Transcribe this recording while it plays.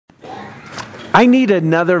I need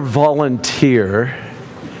another volunteer.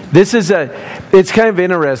 It's kind of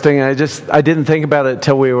interesting. I didn't think about it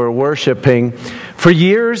till we were worshiping. For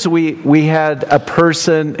years, we had a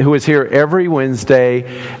person who was here every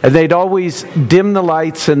Wednesday, and they'd always dim the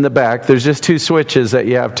lights in the back. There's just 2 switches that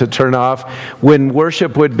you have to turn off when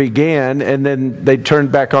worship would begin, and then they'd turn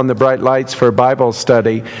back on the bright lights for Bible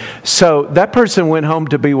study. So that person went home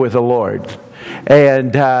to be with the Lord.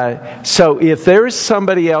 And so if there's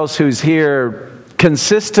somebody else who's here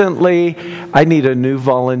consistently, I need a new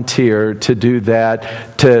volunteer to do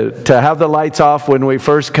that, to have the lights off when we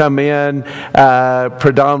first come in,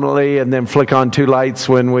 predominantly, and then flick on 2 lights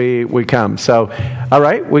when we come. So, all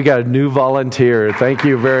right, we got a new volunteer. Thank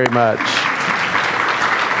you very much.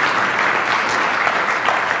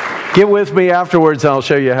 Get with me afterwards and I'll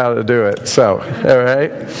show you how to do it. So,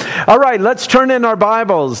 all right, let's turn in our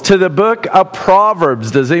Bibles to the book of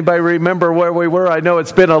Proverbs. Does anybody remember where we were? I know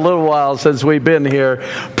it's been a little while since we've been here.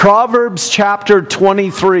 Proverbs chapter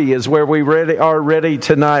 23 is where we are ready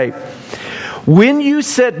tonight. When you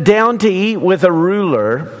sit down to eat with a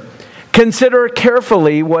ruler, consider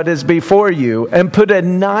carefully what is before you, and put a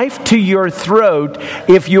knife to your throat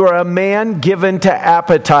if you are a man given to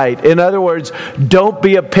appetite. In other words, don't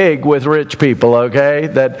be a pig with rich people, okay?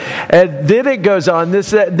 And then it goes on.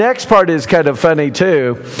 This next part is kind of funny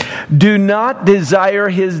too. Do not desire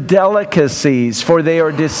his delicacies, for they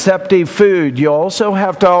are deceptive food. You also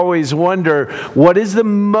have to always wonder, what is the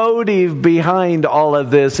motive behind all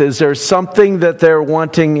of this? Is there something that they're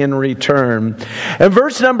wanting in return? And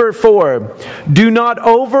verse number 4, do not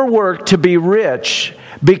overwork to be rich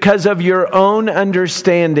because of your own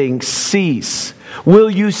understanding. Cease. Will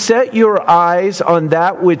you set your eyes on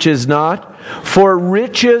that which is not? For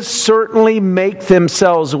riches certainly make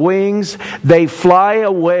themselves wings. They fly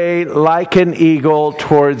away like an eagle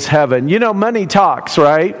towards heaven. You know, money talks,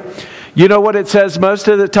 right? You know what it says most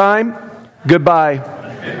of the time? Goodbye.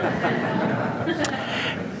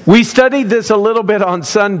 We studied this a little bit on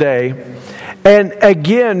Sunday. And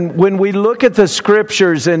again, when we look at the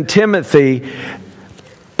scriptures in Timothy,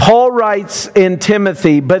 Paul writes in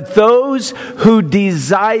Timothy, but those who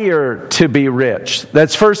desire to be rich.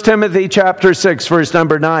 That's 1 Timothy chapter 6, verse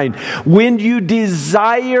number 9. When you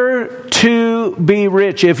desire to be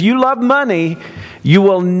rich, if you love money, you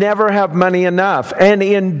will never have money enough. And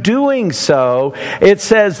in doing so, it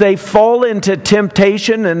says they fall into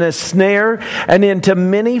temptation and a snare and into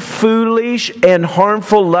many foolish and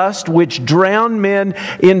harmful lusts which drown men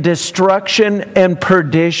in destruction and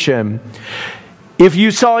perdition. If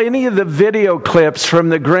you saw any of the video clips from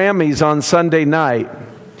the Grammys on Sunday night,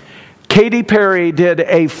 Katy Perry did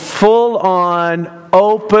a full-on,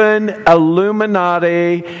 open,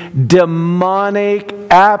 Illuminati, demonic,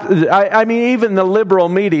 I mean, even the liberal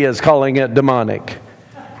media is calling it demonic.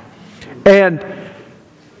 And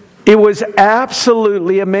it was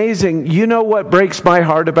absolutely amazing. You know what breaks my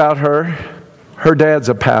heart about her? Her dad's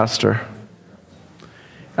a pastor.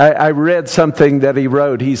 I read something that he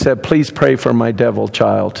wrote. He said, please pray for my devil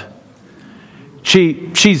child.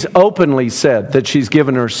 She's openly said that she's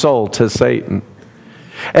given her soul to Satan.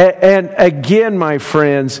 And again, my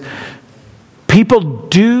friends, people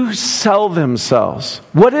do sell themselves.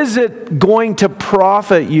 What is it going to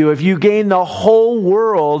profit you if you gain the whole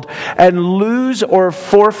world and lose or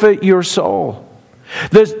forfeit your soul?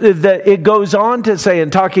 It goes on to say,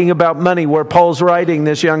 in talking about money, where Paul's writing,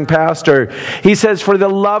 this young pastor, he says, for the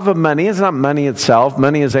love of money, it's not money itself.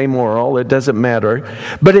 Money is amoral. It doesn't matter.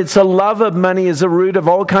 But it's the love of money is the root of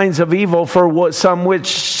all kinds of evil, for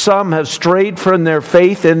some have strayed from their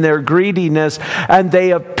faith in their greediness, and they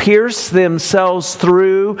have pierced themselves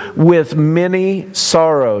through with many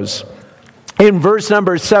sorrows. In verse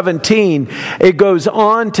number 17, it goes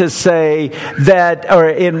on to say that, or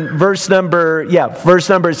in verse number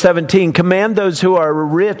 17, command those who are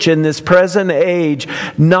rich in this present age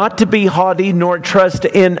not to be haughty nor trust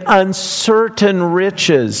in uncertain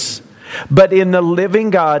riches, but in the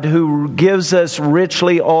living God who gives us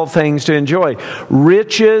richly all things to enjoy.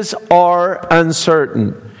 Riches are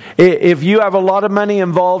uncertain. If you have a lot of money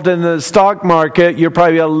involved in the stock market, you're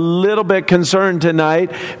probably a little bit concerned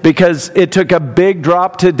tonight because it took a big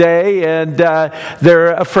drop today and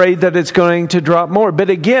they're afraid that it's going to drop more. But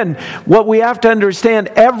again, what we have to understand,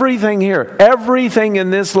 everything here, everything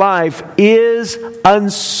in this life is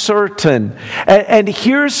uncertain. And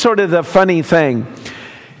here's sort of the funny thing.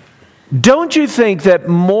 Don't you think that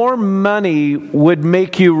more money would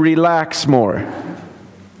make you relax more?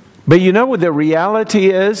 But you know what the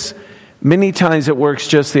reality is? Many times it works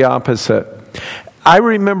just the opposite. I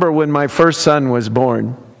remember when my first son was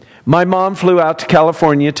born, my mom flew out to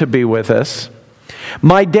California to be with us.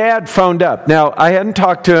 My dad phoned up. Now, I hadn't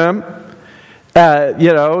talked to him.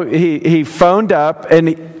 He phoned up,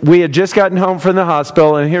 and we had just gotten home from the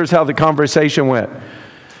hospital, and here's how the conversation went.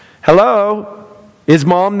 Hello, is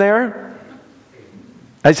Mom there?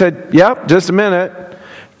 I said, yep, just a minute.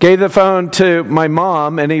 Gave the phone to my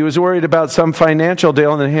mom, and he was worried about some financial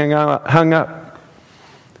deal, and then hung up.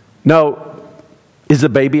 No, is the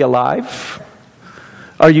baby alive?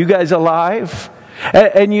 Are you guys alive?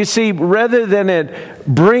 And you see, rather than it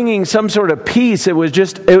bringing some sort of peace, it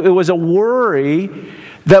was a worry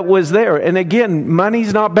that was there. And again,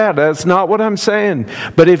 money's not bad. That's not what I'm saying.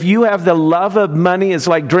 But if you have the love of money, it's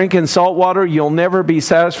like drinking salt water. You'll never be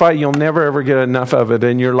satisfied. You'll never ever get enough of it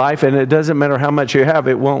in your life. And it doesn't matter how much you have,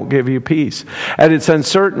 it won't give you peace. And it's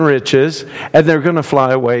uncertain riches, and they're going to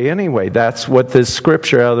fly away anyway. That's what this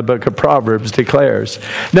scripture out of the book of Proverbs declares.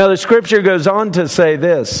 Now, the scripture goes on to say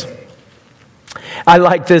this. I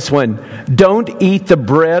like this one. Don't eat the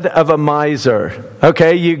bread of a miser.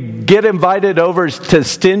 Okay, you get invited over to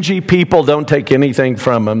stingy people, don't take anything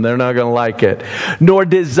from them. They're not going to like it. Nor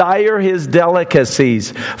desire his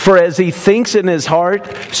delicacies. For as he thinks in his heart,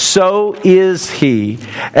 so is he.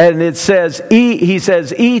 And it says,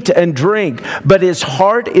 eat and drink, but his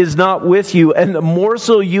heart is not with you. And the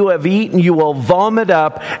morsel you have eaten, you will vomit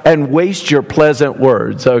up and waste your pleasant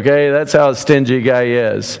words. Okay, that's how a stingy guy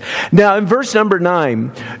is. Now, in verse number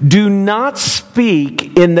 9, do not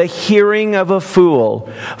speak in the hearing of a fool,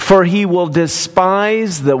 for he will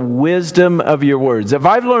despise the wisdom of your words. If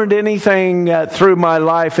I've learned anything through my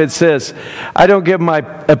life, it's this: I don't give my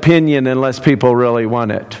opinion unless people really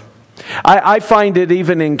want it. I find it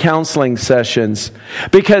even in counseling sessions,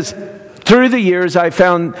 because through the years I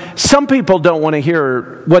found some people don't want to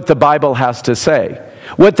hear what the Bible has to say.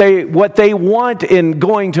 What they want in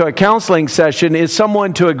going to a counseling session is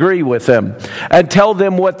someone to agree with them and tell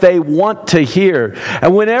them what they want to hear.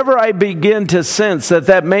 And whenever I begin to sense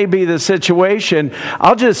that may be the situation,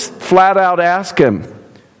 I'll just flat out ask them,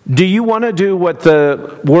 do you want to do what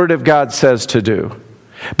the Word of God says to do?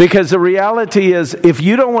 Because the reality is, if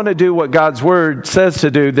you don't want to do what God's Word says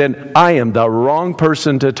to do, then I am the wrong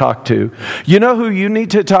person to talk to. You know who you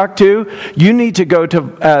need to talk to? You need to go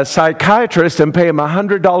to a psychiatrist and pay him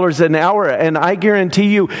 $100 an hour, and I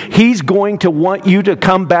guarantee you, he's going to want you to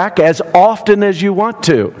come back as often as you want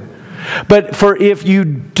to. But if you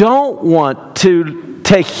don't want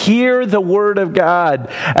to hear the Word of God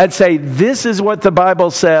and say, this is what the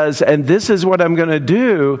Bible says, and this is what I'm going to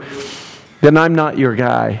do, then I'm not your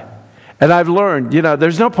guy. And I've learned,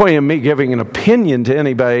 there's no point in me giving an opinion to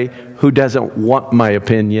anybody who doesn't want my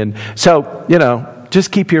opinion. So,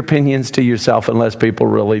 just keep your opinions to yourself unless people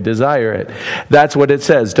really desire it. That's what it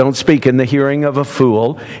says. Don't speak in the hearing of a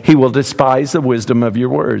fool. He will despise the wisdom of your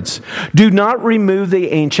words. Do not remove the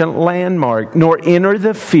ancient landmark, nor enter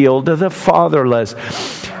the field of the fatherless.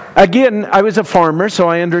 Again, I was a farmer, so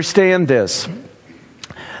I understand this.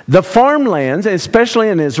 The farmlands, especially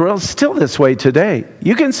in Israel, is still this way today.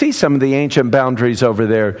 You can see some of the ancient boundaries over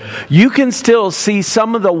there. You can still see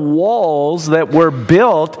some of the walls that were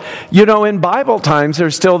built, in Bible times, they're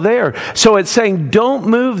still there. So it's saying, don't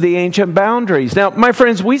move the ancient boundaries. Now, my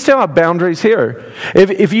friends, we still have boundaries here.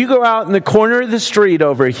 If you go out in the corner of the street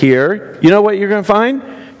over here, you know what you're going to find?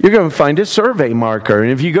 You're going to find a survey marker.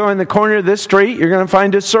 And if you go in the corner of this street, you're going to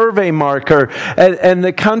find a survey marker. And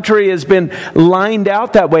the country has been lined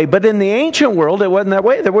out that way. But in the ancient world, it wasn't that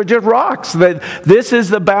way. There were just rocks. This is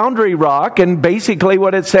the boundary rock. And basically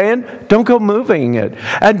what it's saying, don't go moving it.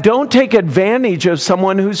 And don't take advantage of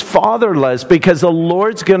someone who's fatherless, because the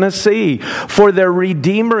Lord's going to see. For their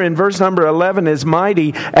Redeemer, in verse number 11, is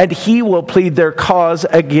mighty, and he will plead their cause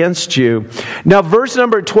against you. Now, verse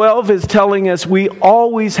number 12 is telling us we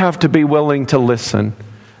always have to be willing to listen.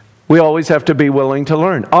 We always have to be willing to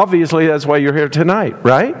learn. Obviously, that's why you're here tonight,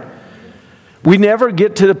 right? We never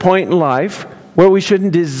get to the point in life where we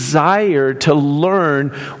shouldn't desire to learn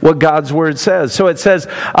what God's Word says. So it says,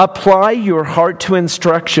 apply your heart to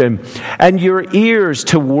instruction and your ears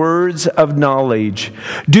to words of knowledge.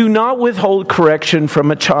 Do not withhold correction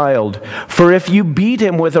from a child, for if you beat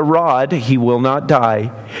him with a rod, he will not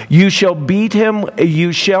die. You shall beat him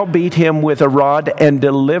with a rod and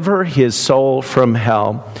deliver his soul from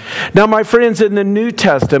hell. Now, my friends, in the New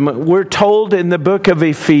Testament, we're told in the book of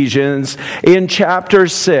Ephesians, in chapter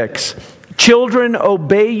 6, children,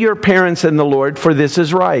 obey your parents in the Lord, for this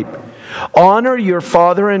is right. Honor your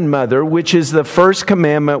father and mother, which is the first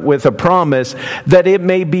commandment with a promise, that it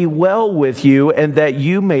may be well with you and that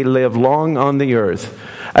you may live long on the earth.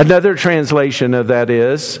 Another translation of that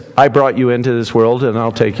is, I brought you into this world and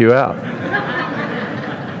I'll take you out.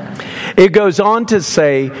 It goes on to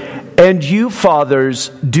say, And you, fathers,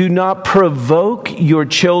 do not provoke your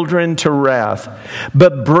children to wrath,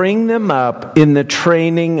 but bring them up in the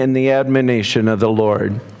training and the admonition of the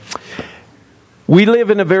Lord. We live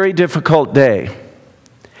in a very difficult day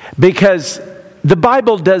because the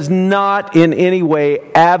Bible does not in any way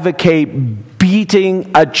advocate beating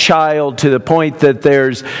a child to the point that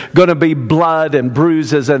there's going to be blood and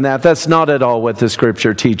bruises and that. That's not at all what the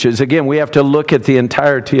Scripture teaches. Again, we have to look at the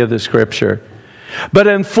entirety of the Scripture. But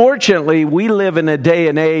unfortunately, we live in a day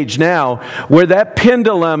and age now where that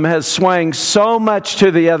pendulum has swung so much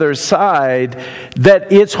to the other side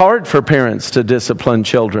that it's hard for parents to discipline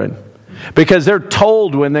children. Because they're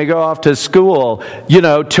told when they go off to school,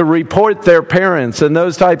 to report their parents and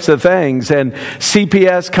those types of things. And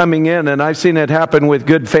CPS coming in, and I've seen it happen with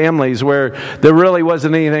good families where there really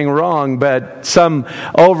wasn't anything wrong, but some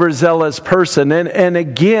overzealous person. And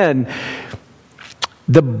again,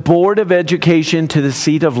 the Board of Education to the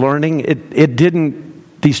seat of learning, it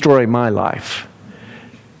didn't destroy my life.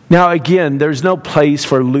 Now, again, there's no place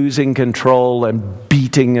for losing control and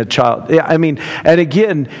beating a child. And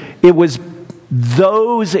again, it was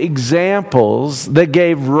those examples that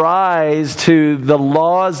gave rise to the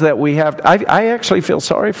laws that we have. I actually feel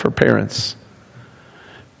sorry for parents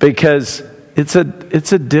because it's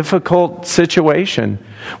a difficult situation.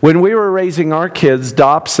 When we were raising our kids,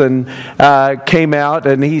 Dobson came out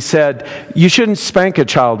and he said, you shouldn't spank a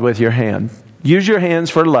child with your hand. Use your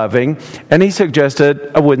hands for loving. And he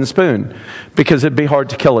suggested a wooden spoon because it'd be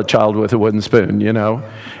hard to kill a child with a wooden spoon,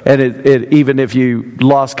 And it even if you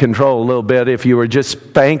lost control a little bit, if you were just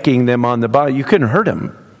spanking them on the body, you couldn't hurt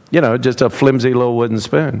them. Just a flimsy little wooden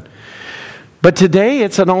spoon. But today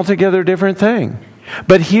it's an altogether different thing.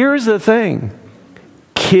 But here's the thing.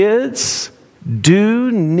 Kids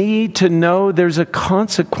do need to know there's a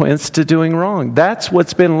consequence to doing wrong. That's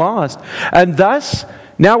what's been lost. And thus,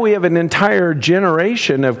 now we have an entire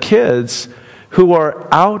generation of kids who are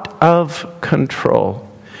out of control.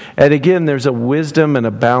 And again, there's a wisdom and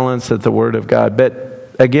a balance at the Word of God.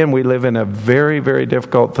 But again, we live in a very, very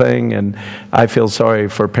difficult thing, and I feel sorry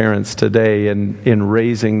for parents today in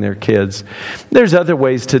raising their kids. There's other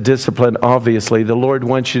ways to discipline, obviously. The Lord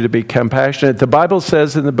wants you to be compassionate. The Bible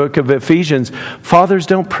says in the book of Ephesians, fathers,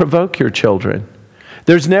 don't provoke your children.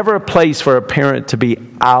 There's never a place for a parent to be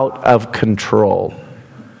out of control.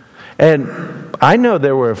 And I know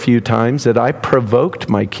there were a few times that I provoked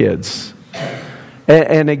my kids.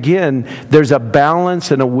 And again, there's a balance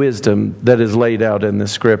and a wisdom that is laid out in the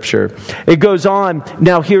Scripture. It goes on.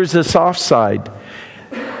 Now here's the soft side.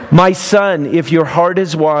 My son, if your heart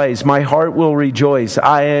is wise, my heart will rejoice.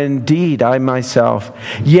 I myself.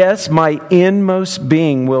 Yes, my inmost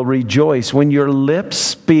being will rejoice when your lips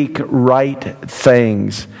speak right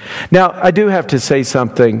things. Now, I do have to say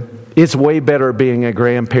something. It's way better being a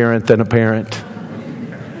grandparent than a parent.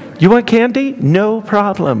 You want candy? No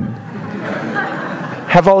problem.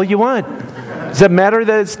 Have all you want. Does it matter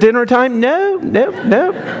that it's dinner time? No.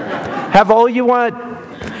 Have all you want.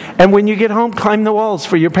 And when you get home, climb the walls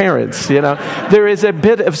for your parents, There is a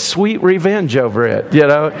bit of sweet revenge over it,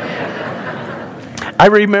 I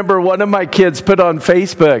remember one of my kids put on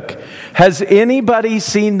Facebook, has anybody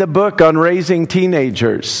seen the book on raising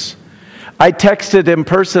teenagers? I texted him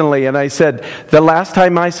personally and I said, the last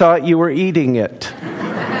time I saw it, you were eating it.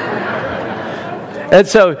 And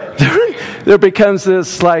so there becomes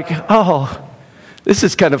this this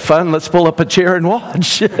is kind of fun. Let's pull up a chair and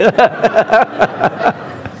watch.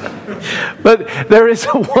 But there is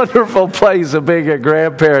a wonderful place of being a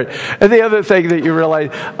grandparent. And the other thing that you realize,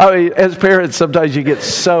 as parents, sometimes you get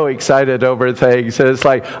so excited over things. And it's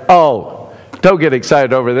don't get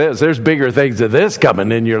excited over this. There's bigger things than this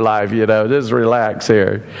coming in your life, Just relax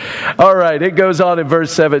here. All right, it goes on in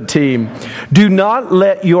verse 17. Do not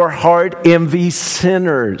let your heart envy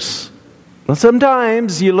sinners. Well,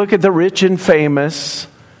 sometimes you look at the rich and famous,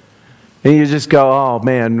 and you just go, oh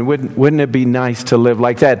man, wouldn't it be nice to live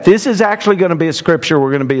like that? This is actually going to be a scripture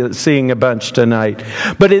we're going to be seeing a bunch tonight.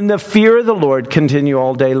 But in the fear of the Lord, continue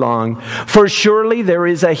all day long. For surely there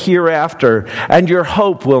is a hereafter, and your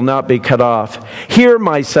hope will not be cut off. Hear,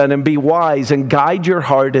 my son, and be wise, and guide your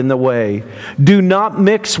heart in the way. Do not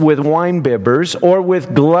mix with winebibbers or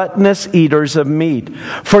with gluttonous eaters of meat.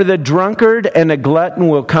 For the drunkard and a glutton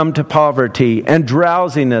will come to poverty, and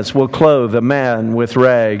drowsiness will clothe a man with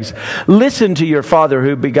rags. Listen to your father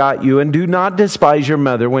who begot you, and do not despise your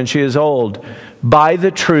mother when she is old. Buy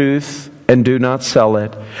the truth and do not sell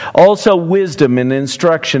it. Also wisdom and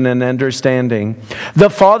instruction and understanding. The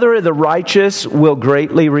father of the righteous will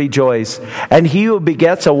greatly rejoice, and he who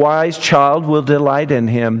begets a wise child will delight in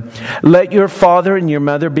him. Let your father and your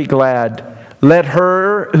mother be glad. let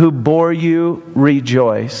her who bore you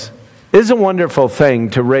rejoice. It's a wonderful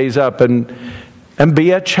thing to raise up and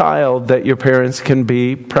be a child that your parents can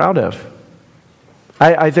be proud of.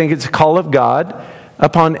 I think it's a call of God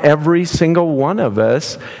upon every single one of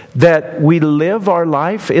us that we live our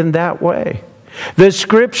life in that way. The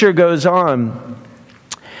scripture goes on,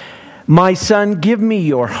 my son, give me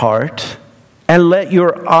your heart, and let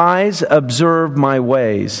your eyes observe my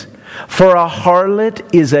ways. For a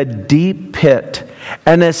harlot is a deep pit,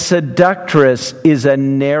 and a seductress is a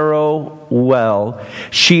narrow well.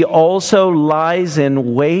 She also lies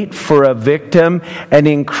in wait for a victim and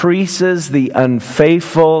increases the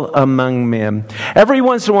unfaithful among men. Every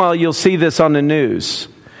once in a while you'll see this on the news.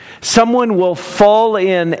 Someone will fall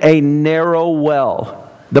in a narrow well.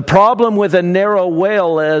 The problem with a narrow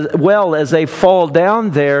well as they fall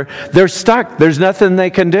down there, they're stuck. There's nothing they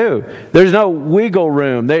can do. There's no wiggle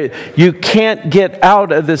room. You can't get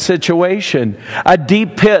out of the situation. A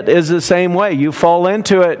deep pit is the same way. You fall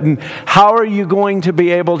into it, and how are you going to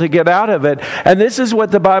be able to get out of it? And this is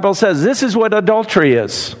what the Bible says. This is what adultery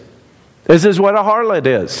is. This is what a harlot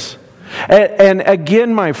is. And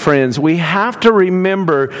again, my friends, we have to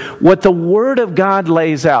remember what the Word of God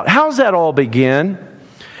lays out. How's that all begin?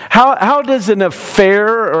 How does an affair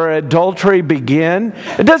or adultery begin?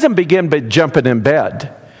 It doesn't begin by jumping in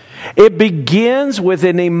bed. It begins with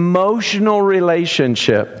an emotional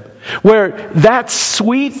relationship where that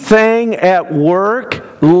sweet thing at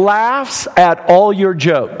work laughs at all your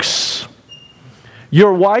jokes.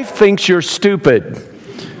 Your wife thinks you're stupid,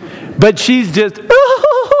 but she's just,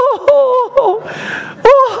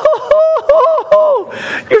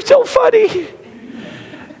 you're so funny.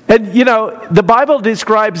 And, you know, the Bible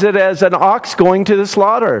describes it as an ox going to the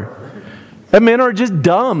slaughter. And men are just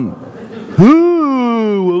dumb.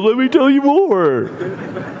 Ooh, well, let me tell you more.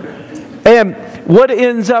 And what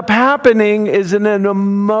ends up happening is an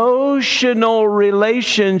emotional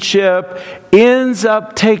relationship ends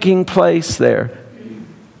up taking place there.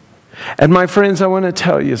 And my friends, I want to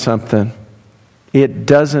tell you something. It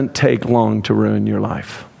doesn't take long to ruin your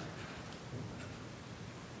life.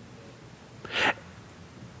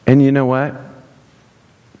 And you know what?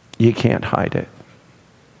 You can't hide it.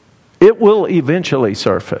 It will eventually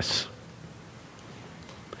surface.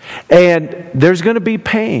 And there's going to be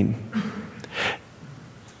pain.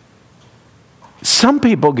 Some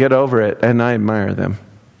people get over it, and I admire them.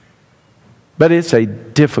 But it's a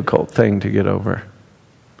difficult thing to get over.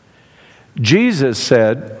 Jesus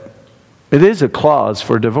said it is a clause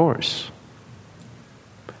for divorce.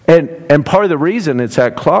 And part of the reason it's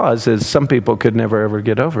that clause is some people could never ever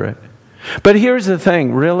get over it. But here's the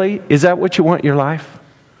thing, really? Is that what you want in your life?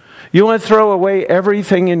 You want to throw away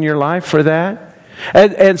everything in your life for that?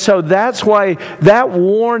 And so that's why that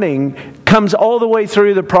warning comes all the way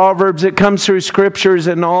through the Proverbs. It comes through scriptures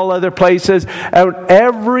and all other places. And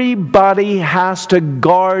everybody has to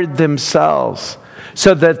guard themselves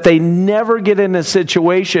so that they never get in a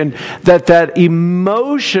situation that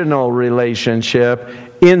emotional relationship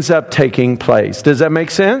ends up taking place. Does that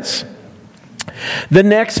make sense? The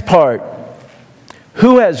next part.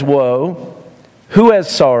 Who has woe? Who has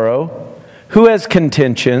sorrow? Who has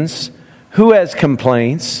contentions? Who has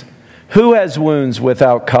complaints? Who has wounds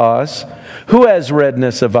without cause? Who has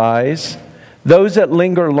redness of eyes? Those that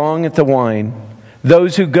linger long at the wine.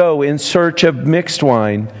 Those who go in search of mixed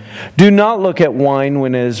wine. Do not look at wine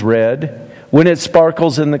when it is red, when it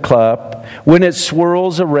sparkles in the cup, when it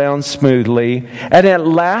swirls around smoothly, and at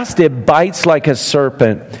last it bites like a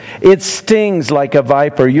serpent. It stings like a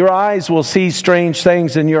viper. Your eyes will see strange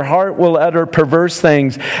things, and your heart will utter perverse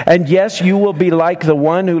things. And yes, you will be like the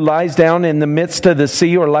one who lies down in the midst of the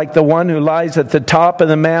sea, or like the one who lies at the top of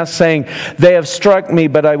the mast, saying, they have struck me,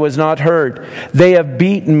 but I was not hurt. They have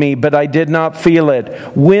beaten me, but I did not feel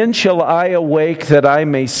it. When shall I awake that I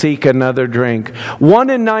may seek another drink? 1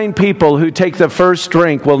 in 9 people who take the first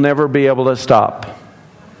drink will never be able to stop.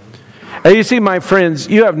 And you see, my friends,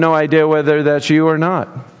 you have no idea whether that's you or not.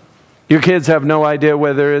 Your kids have no idea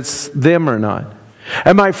whether it's them or not.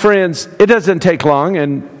 And my friends, it doesn't take long,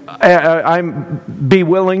 and I'm be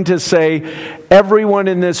willing to say everyone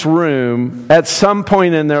in this room at some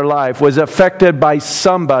point in their life was affected by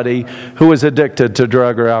somebody who was addicted to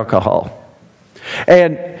drug or alcohol.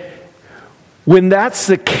 And when that's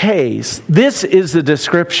the case, this is the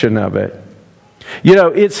description of it. You know,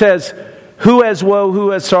 it says, who has woe, who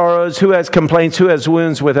has sorrows, who has complaints, who has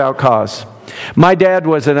wounds without cause. My dad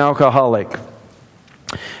was an alcoholic.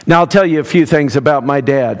 Now, I'll tell you a few things about my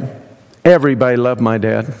dad. Everybody loved my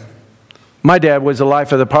dad. My dad was the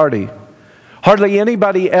life of the party. Hardly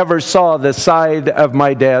anybody ever saw the side of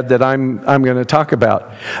my dad that I'm going to talk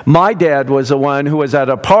about. My dad was the one who was at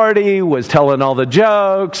a party, was telling all the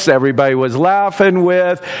jokes, everybody was laughing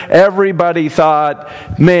with. Everybody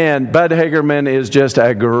thought, man, Bud Hagerman is just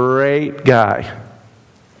a great guy.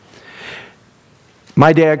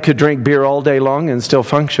 My dad could drink beer all day long and still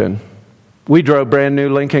function. We drove brand new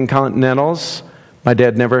Lincoln Continentals. My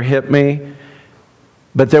dad never hit me.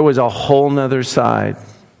 But there was a whole nother side.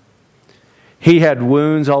 He had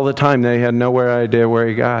wounds all the time. They had no idea where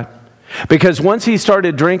he got. Because once he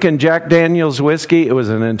started drinking Jack Daniel's whiskey, it was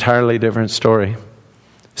an entirely different story.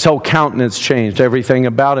 His whole countenance changed. Everything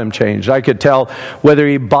about him changed. I could tell whether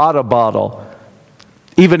he bought a bottle,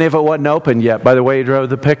 even if it wasn't opened yet, by the way he drove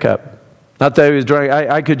the pickup. Not that he was drunk.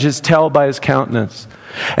 I could just tell by his countenance.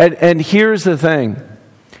 And here's the thing.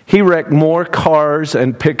 He wrecked more cars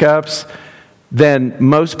and pickups than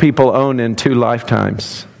most people own in 2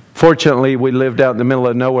 lifetimes. Fortunately, we lived out in the middle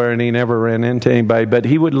of nowhere and he never ran into anybody. But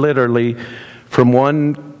he would literally, from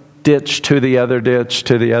one ditch to the other ditch,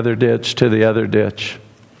 to the other ditch, to the other ditch,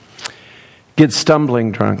 get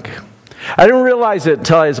stumbling drunk. I didn't realize it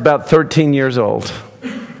until I was about 13 years old.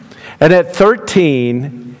 And at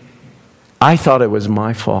 13, I thought it was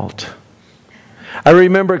my fault. I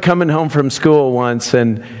remember coming home from school once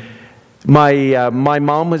and my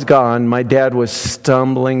mom was gone. My dad was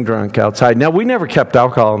stumbling drunk outside. Now, we never kept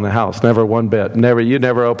alcohol in the house. Never one bit. You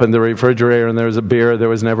never opened the refrigerator and there was a beer. There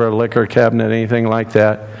was never a liquor cabinet, anything like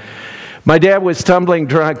that. My dad was stumbling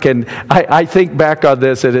drunk, and I think back on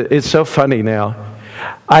this, and it's so funny now.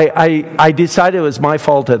 I decided it was my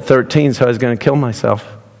fault at 13, so I was going to kill myself.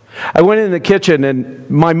 I went in the kitchen, and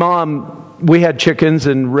my mom, we had chickens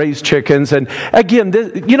and raised chickens. And again,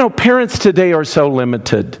 parents today are so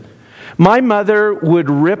limited. My mother would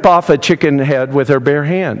rip off a chicken head with her bare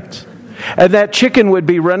hands. And that chicken would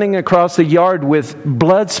be running across the yard with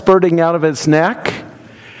blood spurting out of its neck.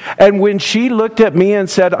 And when she looked at me and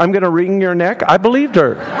said, "I'm going to wring your neck," I believed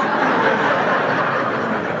her.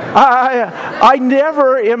 I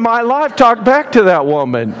never in my life talked back to that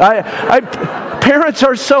woman. Parents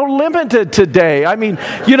are so limited today. I mean,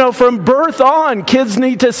 from birth on, kids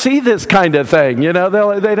need to see this kind of thing.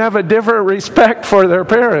 They'd have a different respect for their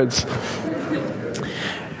parents.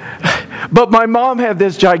 But my mom had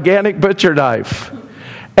this gigantic butcher knife.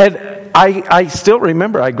 And I still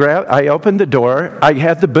remember, I opened the door, I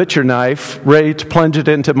had the butcher knife ready to plunge it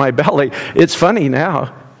into my belly. It's funny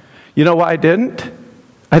now. You know why I didn't?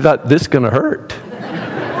 I thought, this is going to hurt.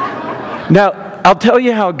 Now, I'll tell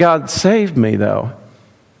you how God saved me, though.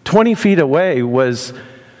 20 feet away was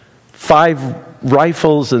 5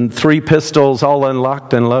 rifles and 3 pistols all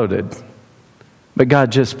unlocked and loaded. But God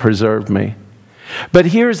just preserved me. But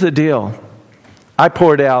here's the deal. I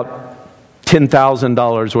poured out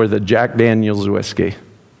 $10,000 worth of Jack Daniel's whiskey.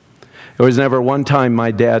 There was never one time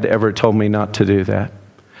my dad ever told me not to do that.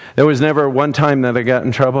 There was never one time that I got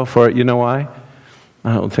in trouble for it. You know why?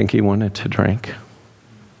 I don't think he wanted to drink.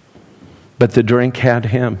 But the drink had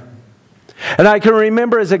him. And I can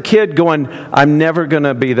remember as a kid going, I'm never going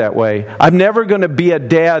to be that way. I'm never going to be a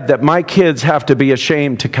dad that my kids have to be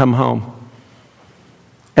ashamed to come home.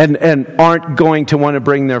 And aren't going to want to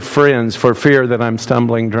bring their friends for fear that I'm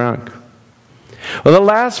stumbling drunk. Well, the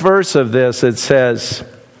last verse of this, it says,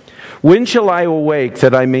 "When shall I awake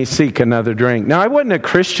that I may seek another drink?" Now, I wasn't a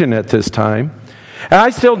Christian at this time. And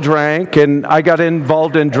I still drank, and I got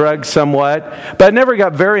involved in drugs somewhat. But I never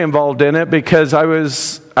got very involved in it because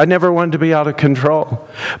I never wanted to be out of control.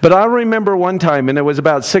 But I remember one time, and it was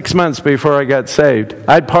about 6 months before I got saved.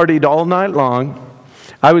 I'd partied all night long.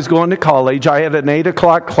 I was going to college. I had an 8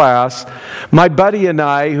 o'clock class. My buddy and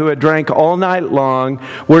I, who had drank all night long,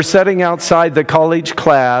 were sitting outside the college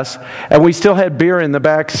class, and we still had beer in the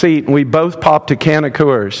back seat, and we both popped a can of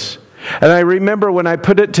Coors. And I remember when I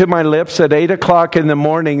put it to my lips at 8 o'clock in the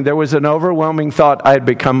morning, there was an overwhelming thought I had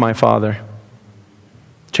become my father.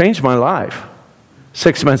 Changed my life.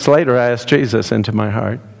 6 months later, I asked Jesus into my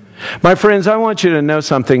heart. My friends, I want you to know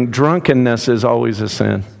something. Drunkenness is always a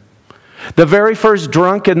sin. The very first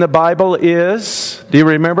drunk in the Bible is, do you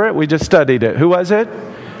remember it? We just studied it. Who was it?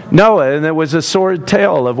 Noah, and it was a sordid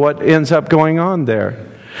tale of what ends up going on there.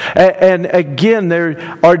 And again,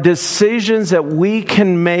 there are decisions that we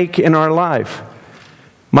can make in our life.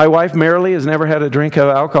 My wife, Marilee, has never had a drink of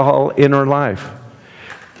alcohol in her life.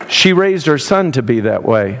 She raised her son to be that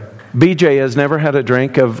way. BJ has never had a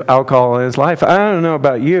drink of alcohol in his life. I don't know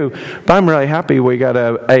about you, but I'm really happy we got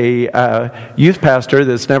a youth pastor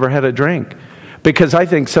that's never had a drink. Because I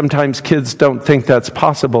think sometimes kids don't think that's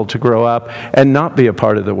possible to grow up and not be a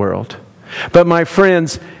part of the world. But my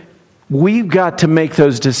friends, we've got to make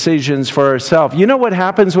those decisions for ourselves. You know what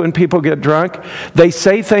happens when people get drunk? They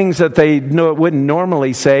say things that they wouldn't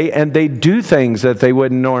normally say, and they do things that they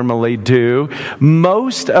wouldn't normally do.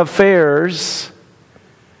 Most affairs,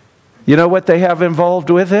 you know what they have involved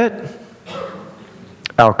with it?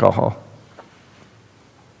 Alcohol.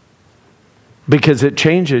 Because it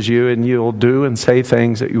changes you, and you'll do and say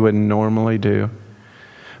things that you wouldn't normally do.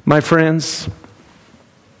 My friends,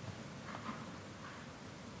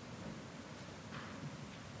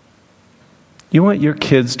 you want your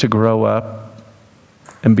kids to grow up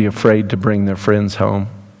and be afraid to bring their friends home?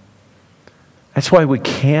 That's why we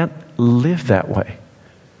can't live that way.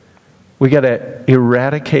 We got to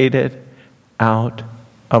eradicate it out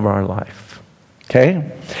of our life.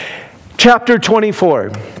 Okay? Chapter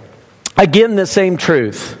 24. Again, the same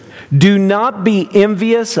truth. Do not be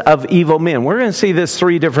envious of evil men. We're going to see this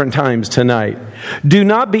 3 different times tonight. Do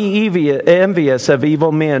not be envious of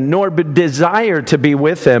evil men, nor desire to be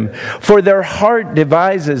with them. For their heart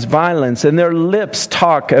devises violence, and their lips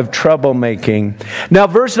talk of troublemaking. Now,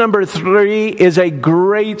 verse number 3 is a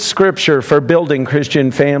great scripture for building Christian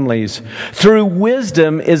families. Through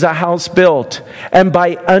wisdom is a house built, and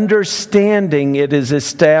by understanding it is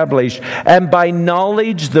established. And by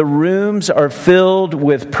knowledge the rooms are filled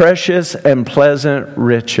with precious and pleasant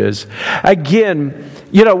riches. Again,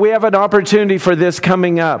 you know, we have an opportunity for this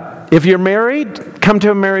coming up. If you're married, come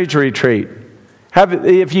to a marriage retreat.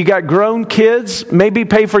 If you got grown kids, maybe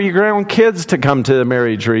pay for your grown kids to come to the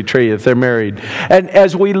marriage retreat if they're married. And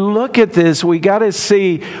as we look at this, we got to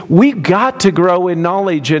see we've got to grow in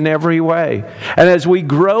knowledge in every way. And as we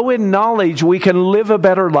grow in knowledge, we can live a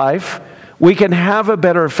better life. We can have a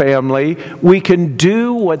better family. We can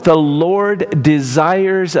do what the Lord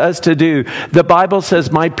desires us to do. The Bible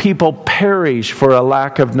says, my people perish for a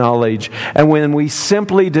lack of knowledge. And when we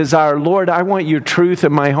simply desire, Lord, I want your truth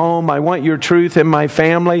in my home. I want your truth in my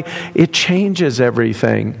family. It changes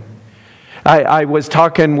everything. I was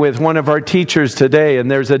talking with one of our teachers today, and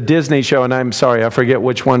there's a Disney show, and I'm sorry, I forget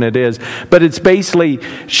which one it is, but it's basically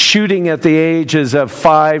shooting at the ages of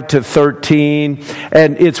 5 to 13,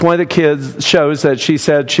 and it's one of the kids shows that she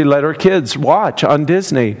said she let her kids watch on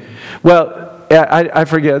Disney. Well, I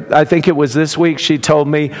forget, I think it was this week she told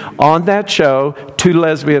me, on that show, 2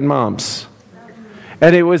 lesbian moms.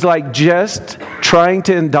 And it was like just trying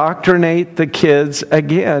to indoctrinate the kids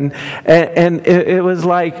again. And it was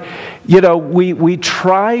like, you know, we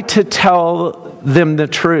try to tell them the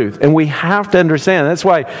truth. And we have to understand. That's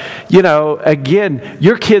why, you know, again,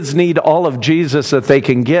 your kids need all of Jesus that they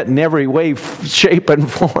can get in every way, shape,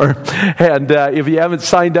 and form. And if you haven't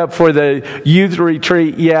signed up for the youth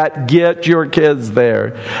retreat yet, get your kids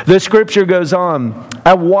there. The scripture goes on.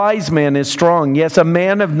 A wise man is strong. Yes, a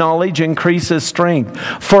man of knowledge increases strength.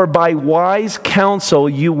 For by wise counsel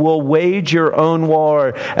you will wage your own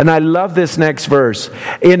war. And I love this next verse.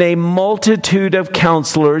 In a multitude of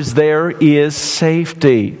counselors there is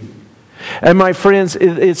safety. And my friends,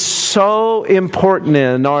 it's so important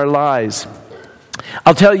in our lives.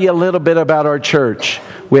 I'll tell you a little bit about our church.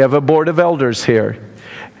 We have a board of elders here.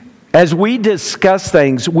 As we discuss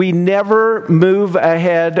things, we never move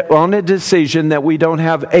ahead on a decision that we don't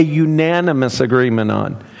have a unanimous agreement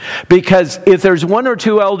on. Because if there's 1 or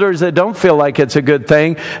 2 elders that don't feel like it's a good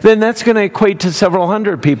thing, then that's going to equate to several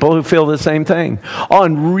hundred people who feel the same thing.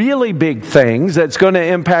 On really big things that's going to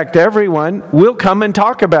impact everyone, we'll come and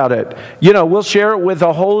talk about it. You know, we'll share it with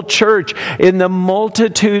the whole church. In the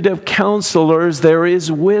multitude of counselors, there is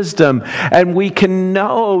wisdom. And we can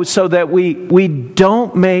know so that we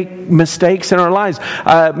don't make mistakes in our lives.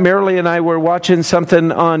 Marilee and I were watching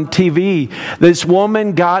something on TV. This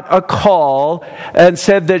woman got a call and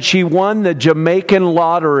said that she won the Jamaican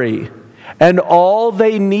lottery. And all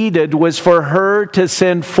they needed was for her to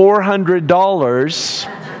send $400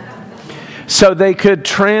 so they could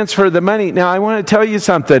transfer the money. Now, I want to tell you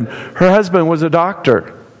something. Her husband was a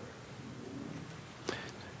doctor.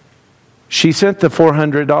 She sent the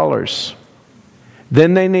 $400.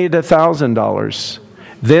 Then they needed $1,000.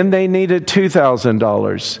 Then they needed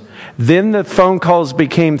 $2,000. Then the phone calls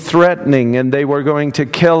became threatening and they were going to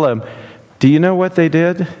kill him. Do you know what they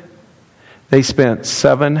did? They spent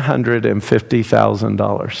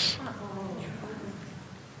 $750,000.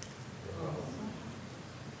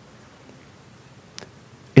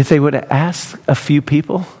 If they would have asked a few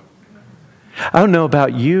people, I don't know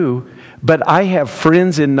about you, but I have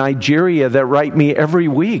friends in Nigeria that write me every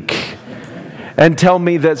week and tell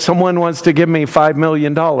me that someone wants to give me $5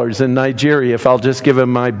 million in Nigeria if I'll just give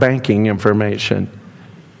them my banking information.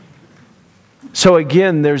 So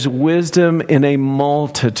again, there's wisdom in a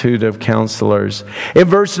multitude of counselors. In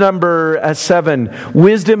verse number 7,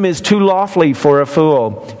 wisdom is too lofty for a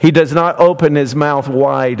fool. He does not open his mouth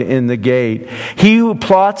wide in the gate. He who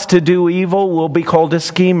plots to do evil will be called a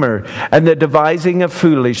schemer, and the devising of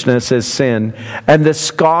foolishness is sin, and the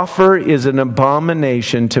scoffer is an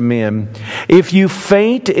abomination to men. If you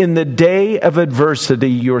faint in the day of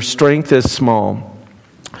adversity, your strength is small.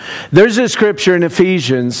 There's a scripture in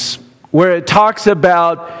Ephesians where it talks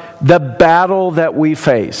about the battle that we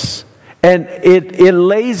face. And it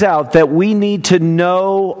lays out that we need to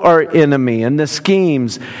know our enemy and the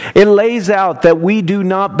schemes. It lays out that we do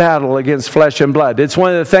not battle against flesh and blood. It's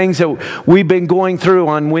one of the things that we've been going through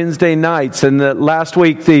on Wednesday nights. And last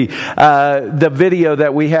week, the video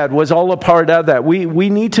that we had was all a part of that.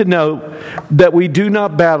 We need to know that we do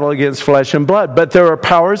not battle against flesh and blood. But there are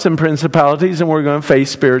powers and principalities, and we're going to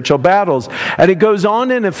face spiritual battles. And it goes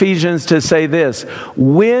on in Ephesians to say this: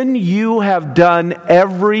 when you have done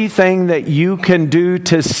everything that you can do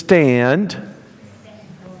to stand.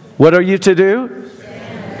 What are you to do?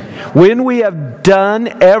 Stand. When we have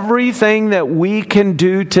done everything that we can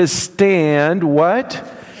do to stand, what?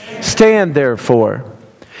 Stand therefore.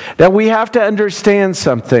 Now we have to understand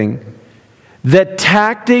something. The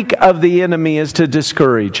tactic of the enemy is to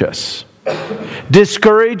discourage us.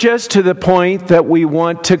 Discourage us to the point that we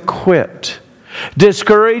want to quit.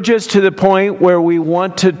 Discourage us to the point where we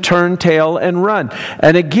want to turn tail and run.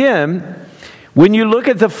 And again, when you look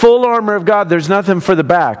at the full armor of God, there's nothing for the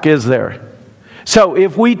back, is there? So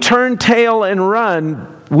if we turn tail and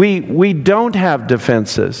run, we don't have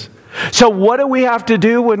defenses. So what do we have to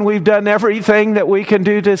do when we've done everything that we can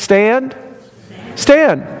do to stand?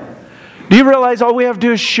 Stand. Do you realize all we have to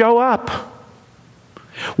do is show up?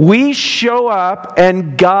 We show up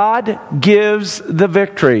and God gives the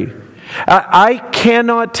victory. I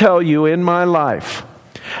cannot tell you in my life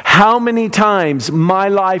how many times my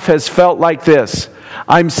life has felt like this.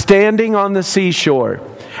 I'm standing on the seashore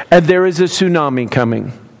and there is a tsunami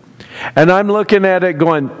coming. And I'm looking at it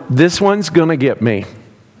going, this one's going to get me.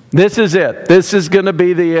 This is it. This is going to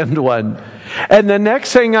be the end one. And the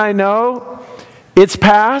next thing I know, it's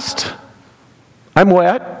past. I'm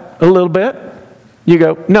wet a little bit. You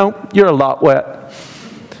go, no, you're a lot wet.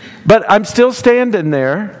 But I'm still standing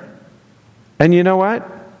there. And you know what?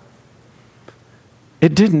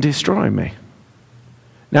 It didn't destroy me.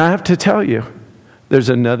 Now I have to tell you, there's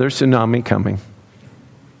another tsunami coming.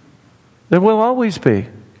 There will always be.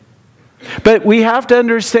 But we have to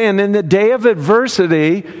understand, in the day of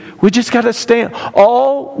adversity, we just got to stand.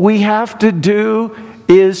 All we have to do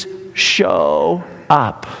is show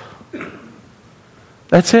up.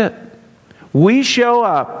 That's it. We show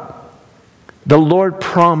up. The Lord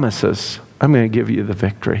promises, I'm going to give you the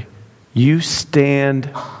victory. You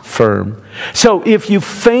stand firm. So if you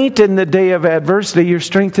faint in the day of adversity, your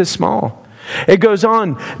strength is small. It goes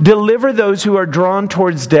on, deliver those who are drawn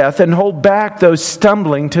towards death and hold back those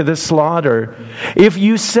stumbling to the slaughter. If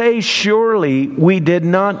you say, surely we did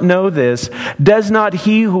not know this, does not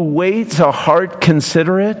he who weighs a heart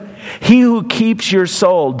consider it? He who keeps your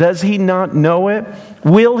soul, does he not know it?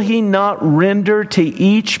 Will he not render to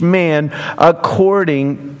each man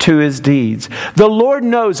according to his deeds? The Lord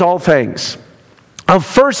knows all things.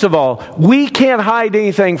 First of all, we can't hide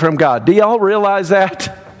anything from God. Do y'all realize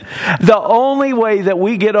that? The only way that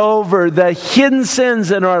we get over the hidden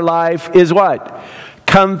sins in our life is what?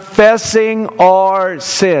 Confessing our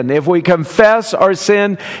sin. If we confess our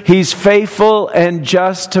sin, He's faithful and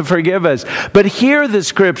just to forgive us. But here the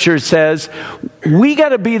scripture says, we got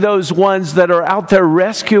to be those ones that are out there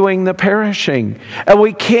rescuing the perishing. And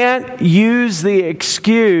we can't use the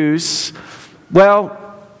excuse, well,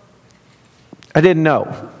 I didn't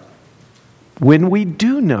know. When we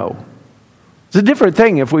do know. It's a different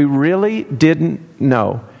thing if we really didn't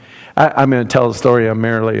know. I'm going to tell a story on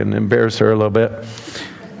Merrily and embarrass her a little bit.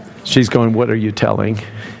 She's going, what are you telling?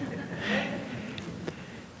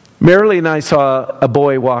 Merrily and I saw a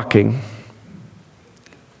boy walking.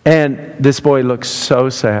 And this boy looked so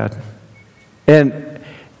sad. And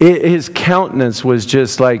his countenance was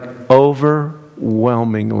just like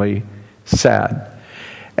overwhelmingly sad.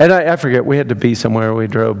 And I forget, we had to be somewhere, we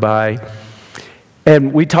drove by.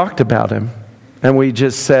 And we talked about him. And we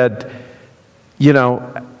just said, you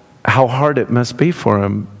know, how hard it must be for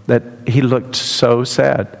him that he looked so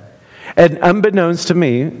sad. And unbeknownst to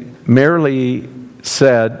me, Merrily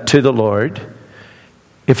said to the Lord,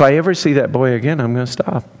 if I ever see that boy again, I'm going to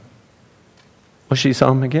stop. Well, she saw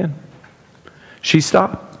him again. She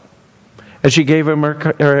stopped. And she gave him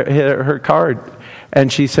her card.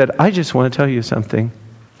 And she said, I just want to tell you something.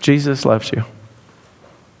 Jesus loves you.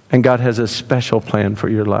 And God has a special plan for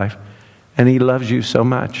your life. And He loves you so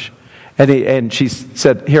much. And she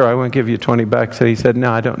said, here, I want to give you $20. And he said,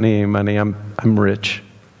 no, I don't need any money. I'm rich.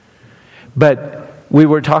 But we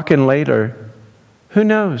were talking later. Who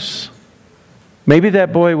knows? Maybe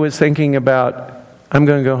that boy was thinking about, I'm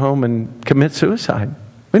going to go home and commit suicide.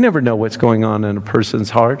 We never know what's going on in a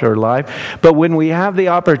person's heart or life. But when we have the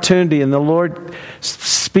opportunity and the Lord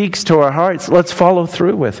speaks to our hearts, let's follow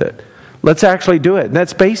through with it. Let's actually do it. And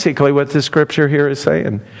that's basically what the scripture here is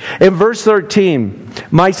saying. In verse 13,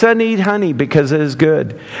 my son, eat honey because it is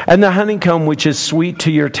good, and the honeycomb which is sweet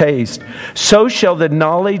to your taste. So shall the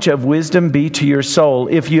knowledge of wisdom be to your soul.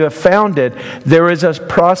 If you have found it, there is a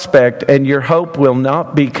prospect, and your hope will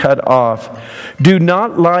not be cut off. Do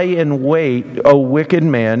not lie in wait, O wicked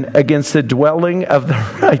man, against the dwelling of the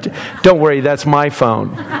right. Don't worry, that's my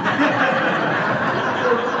phone.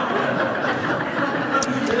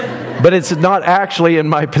 But it's not actually in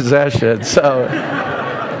my possession, so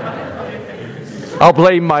I'll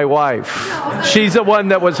blame my wife. She's the one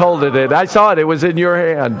that was holding it. I saw it. It was in your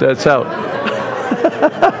hand. So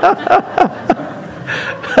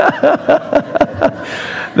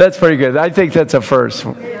that's pretty good. I think that's a first.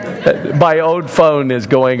 My own phone is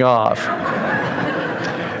going off.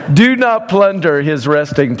 Do not plunder his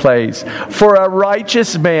resting place, for a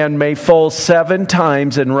righteous man may fall 7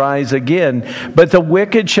 times and rise again, but the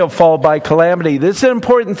wicked shall fall by calamity. This is an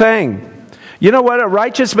important thing. You know what? A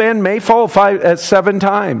righteous man may fall 7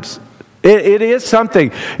 times. It is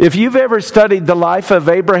something. If you've ever studied the life of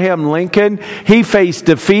Abraham Lincoln, he faced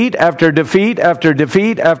defeat after defeat after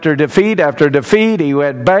defeat after defeat after defeat. He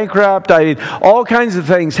went bankrupt. All kinds of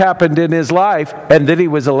things happened in his life. And then he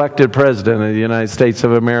was elected president of the United States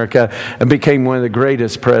of America and became one of the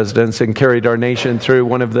greatest presidents and carried our nation through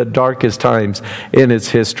one of the darkest times in its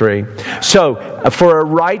history. So, for a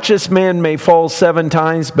righteous man may fall 7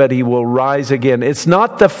 times, but he will rise again. It's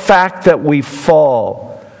not the fact that we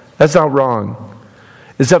fall. That's not wrong.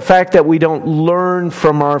 It's the fact that we don't learn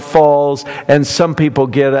from our falls, and some people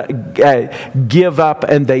give up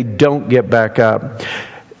and they don't get back up.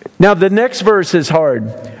 Now the next verse is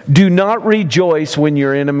hard. Do not rejoice when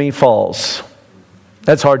your enemy falls.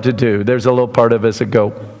 That's hard to do. There's a little part of us that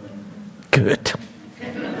go, good.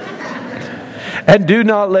 And do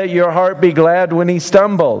not let your heart be glad when he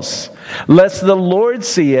stumbles, lest the Lord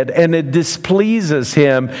see it and it displeases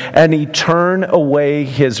him, and he turn away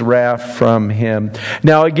his wrath from him.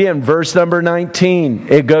 Now again, verse number 19,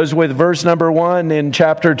 it goes with verse number 1 in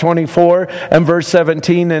chapter 24 and verse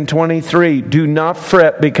 17 and 23. Do not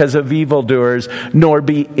fret because of evildoers, nor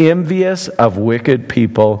be envious of wicked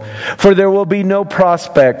people, for there will be no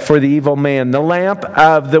prospect for the evil man. The lamp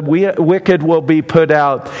of the wicked will be put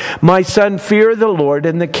out. My son, fear the Lord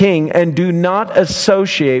and the king, and do not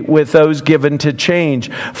associate with those given to change,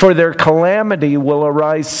 for their calamity will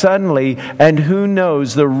arise suddenly, and who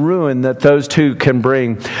knows the ruin that those two can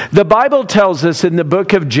bring. The Bible tells us in the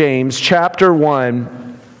book of James, chapter 1,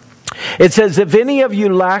 it says, if any of you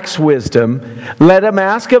lacks wisdom, let him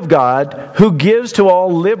ask of God, who gives to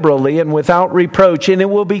all liberally and without reproach, and it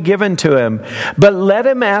will be given to him. But let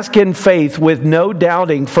him ask in faith with no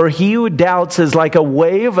doubting, for he who doubts is like a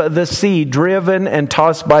wave of the sea driven and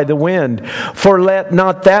tossed by the wind. For let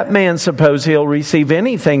not that man suppose he'll receive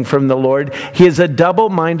anything from the Lord. He is a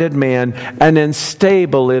double-minded man and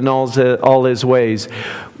unstable in all his ways.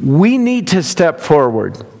 We need to step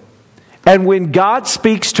forward. And when God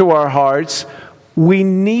speaks to our hearts, we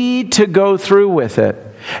need to go through with it.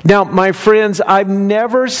 Now, my friends, I've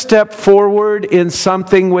never stepped forward in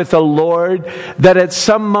something with the Lord that at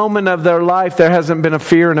some moment of their life there hasn't been a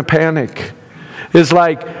fear and a panic. It's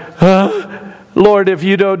like, Lord, if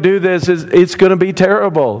you don't do this, it's going to be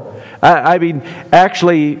terrible. I mean,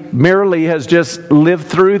 actually, Marilee has just lived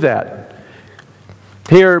through that.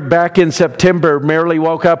 Here back in September, Marilee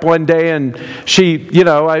woke up one day and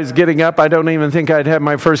I was getting up. I don't even think I'd had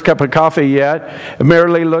my first cup of coffee yet.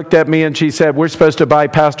 Marilee looked at me and she said, we're supposed to buy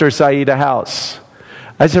Pastor Saeed a house.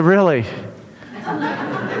 I said, really?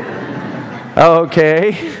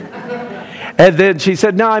 Okay. And then she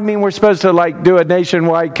said, no, I mean, we're supposed to do a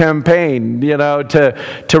nationwide campaign,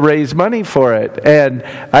 to raise money for it. And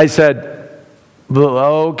I said, well,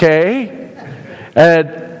 okay.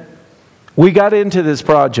 And we got into this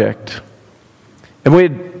project, and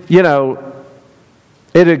it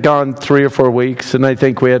had gone 3 or 4 weeks, and I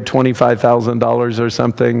think we had $25,000 or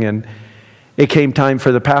something, and it came time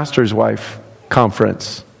for the pastor's wife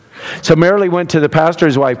conference. So Marilee went to the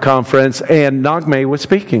pastor's wife conference, and Nagme was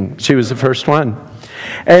speaking. She was the first one.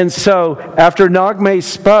 And so after Nagme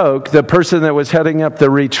spoke, the person that was heading up the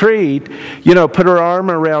retreat, put her arm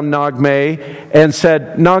around Nagme and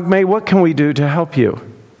said, Nagme, what can we do to help you?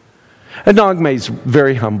 And Nagme's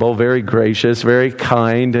very humble, very gracious, very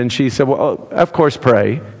kind. And she said, well, of course,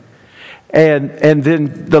 pray. And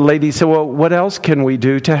then the lady said, well, what else can we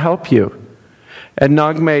do to help you? And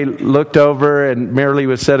Nagme looked over, and Marilee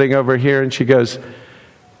was sitting over here, and she goes,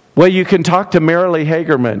 well, you can talk to Marilee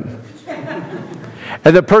Hagerman.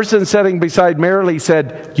 And the person sitting beside Marilee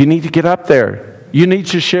said, you need to get up there. You need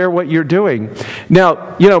to share what you're doing.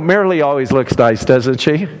 Now, Marilee always looks nice, doesn't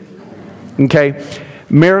she? Okay.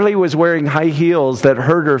 Marilee was wearing high heels that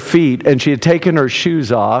hurt her feet, and she had taken her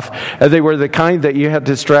shoes off. And they were the kind that you had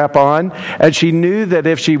to strap on. And she knew that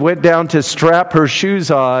if she went down to strap her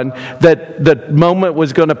shoes on, that the moment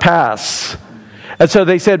was going to pass. And so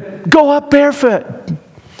they said, go up barefoot.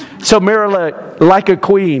 So Marilee, like a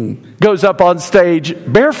queen, goes up on stage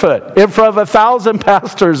barefoot in front of 1,000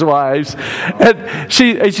 pastors' wives. And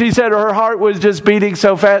she said her heart was just beating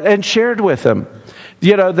so fast, and shared with them,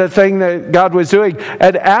 the thing that God was doing.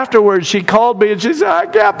 And afterwards, she called me and she said, I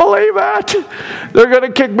can't believe it. They're going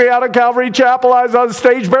to kick me out of Calvary Chapel. I was on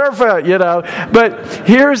stage barefoot, But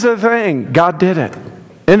here's the thing. God did it.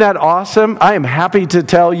 Isn't that awesome? I am happy to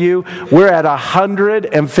tell you we're at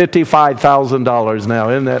 $155,000 now.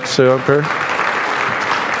 Isn't that super?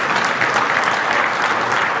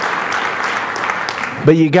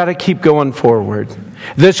 But you got to keep going forward.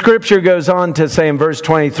 The scripture goes on to say in verse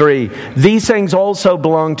 23, these things also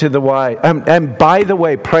belong to the wise. And by the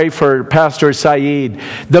way, pray for Pastor Saeed.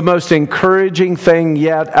 The most encouraging thing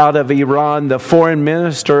yet out of Iran, the foreign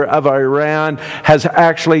minister of Iran has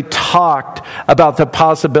actually talked about the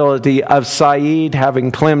possibility of Saeed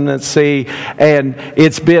having clemency. And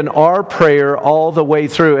it's been our prayer all the way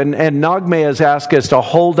through. And Nagme has asked us to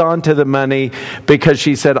hold on to the money because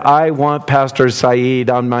she said, I want Pastor Saeed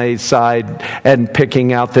on my side and picking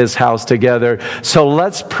out this house together. So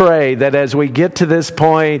let's pray that as we get to this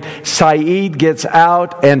point, Saeed gets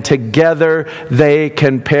out and together they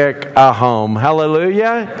can pick a home.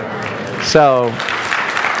 Hallelujah. So,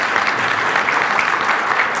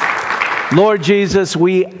 Lord Jesus,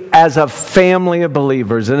 we as a family of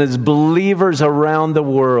believers and as believers around the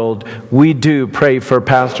world, we do pray for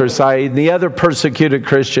Pastor Saeed and the other persecuted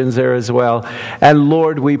Christians there as well. And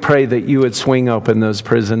Lord, we pray that you would swing open those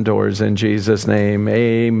prison doors in Jesus' name.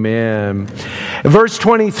 Amen. Verse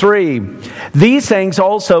 23, these things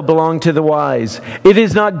also belong to the wise. It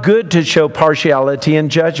is not good to show partiality in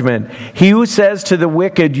judgment. He who says to the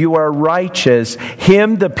wicked, you are righteous,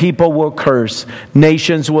 him the people will curse.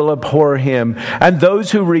 Nations will abhor him. And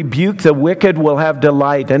those who rebuke the wicked will have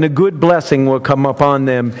delight, and a good blessing will come upon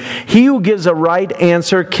them. He who gives a right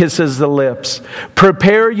answer kisses the lips.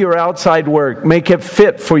 Prepare your outside work. Make it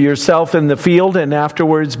fit for yourself in the field, and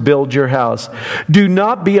afterwards build your house. Do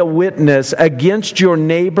not be a witness against your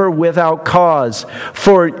neighbor without cause.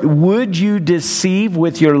 For would you deceive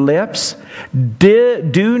with your lips?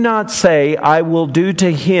 Do not say, I will do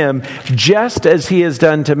to him just as he has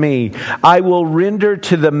done to me. I will render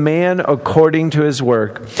to the man according to his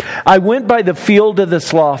work. I went by the field of the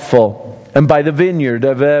slothful, and by the vineyard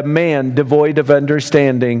of a man devoid of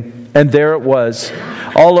understanding. And there it was,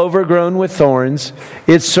 all overgrown with thorns.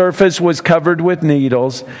 Its surface was covered with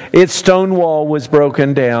needles. Its stone wall was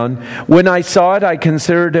broken down. When I saw it, I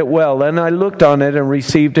considered it well, and I looked on it and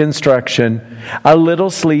received instruction. A little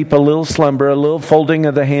sleep, a little slumber, a little folding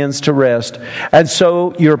of the hands to rest. And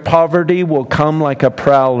so your poverty will come like a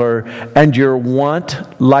prowler, and your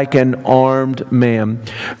want like an armed man.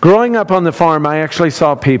 Growing up on the farm, I actually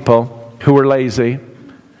saw people who were lazy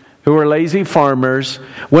farmers.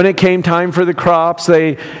 When it came time for the crops,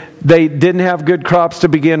 they didn't have good crops to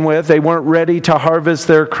begin with. They weren't ready to harvest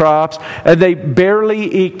their crops, and they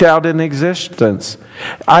barely eked out an existence.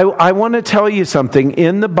 I want to tell you something.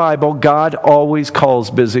 In the Bible, God always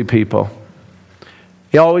calls busy people.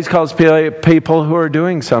 He always calls people who are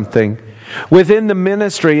doing something within the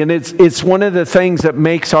ministry, and it's one of the things that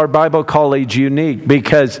makes our Bible college unique,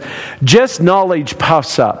 because just knowledge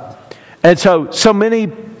puffs up. And so many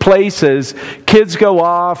places, kids go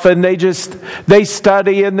off and they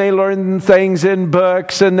study and they learn things in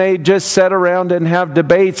books and they just sit around and have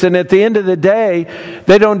debates, and at the end of the day,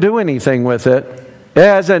 they don't do anything with it. It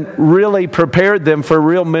hasn't really prepared them for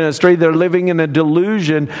real ministry. They're living in a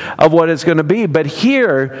delusion of what it's going to be. But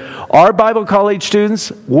here, our Bible college students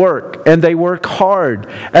work, and they work hard,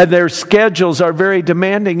 and their schedules are very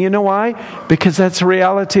demanding. You know why? Because that's the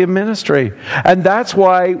reality of ministry. And that's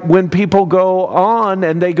why when people go on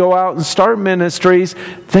and they go out and start ministries,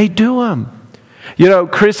 they do them. You know,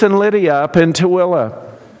 Chris and Lydia up in Tooele,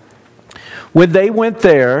 when they went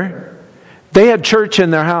there, they had church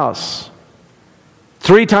in their house.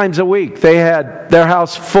 3 times a week, they had their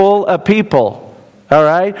house full of people. All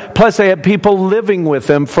right? Plus, they had people living with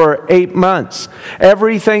them for 8 months.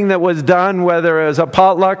 Everything that was done, whether it was a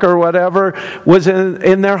potluck or whatever, was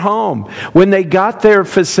in their home. When they got their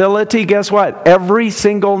facility, guess what? Every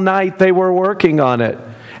single night they were working on it.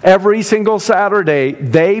 Every single Saturday,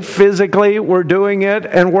 they physically were doing it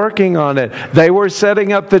and working on it. They were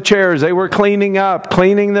setting up the chairs. They were cleaning up,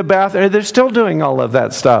 cleaning the bathroom. They're still doing all of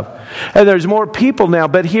that stuff. And there's more people now.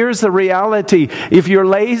 But here's the reality. If you're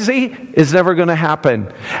lazy, it's never going to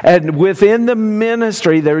happen. And within the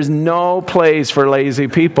ministry, there's no place for lazy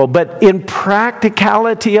people. But in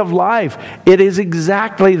practicality of life, it is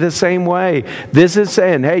exactly the same way. This is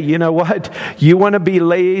saying, hey, you know what? You want to be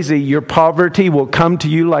lazy, your poverty will come to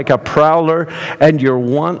you like a prowler, and your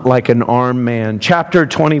want like an armed man. Chapter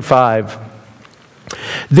 25.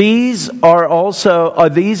 These also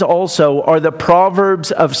are the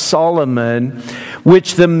Proverbs of Solomon,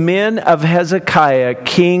 which the men of Hezekiah,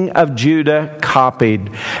 king of Judah, copied.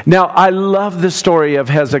 Now, I love the story of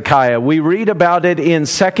Hezekiah. We read about it in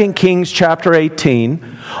 2 Kings chapter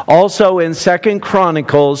 18, also in 2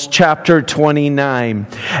 Chronicles chapter 29.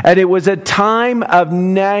 And it was a time of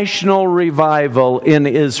national revival in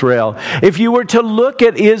Israel. If you were to look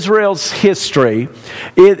at Israel's history,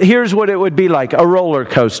 here's what it would be like: a roller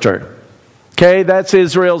coaster. Okay, that's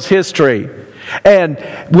Israel's history. And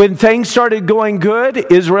when things started going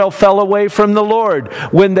good, Israel fell away from the Lord.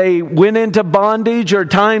 When they went into bondage or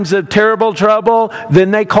times of terrible trouble,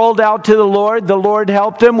 then they called out to the Lord. The Lord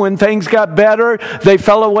helped them. When things got better, they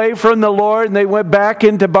fell away from the Lord and they went back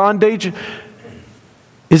into bondage.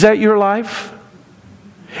 Is that your life?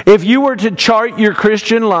 If you were to chart your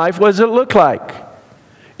Christian life, what does it look like?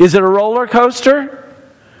 Is it a roller coaster?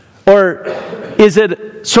 Or is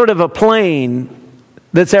it sort of a plane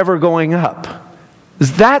that's ever going up?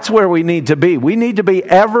 That's where we need to be. We need to be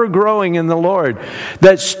ever growing in the Lord.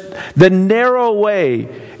 That's the narrow way.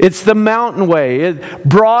 It's the mountain way.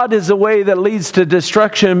 Broad is the way that leads to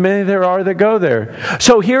destruction. Many there are that go there.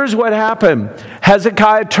 So here's what happened.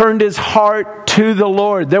 Hezekiah turned his heart to the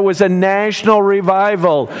Lord. There was a national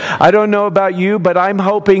revival. I don't know about you, but I'm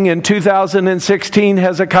hoping in 2016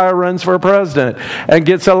 Hezekiah runs for president and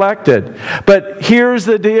gets elected. But here's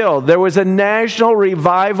the deal. There was a national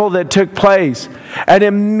revival that took place. And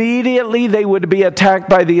immediately they would be attacked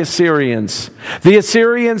by the Assyrians. The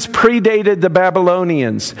Assyrians predated the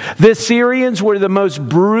Babylonians. The Assyrians were the most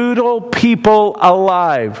brutal people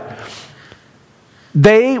alive.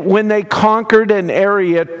 They, when they conquered an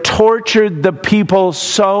area, tortured the people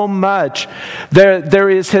so much. There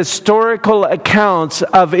is historical accounts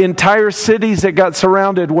of entire cities that got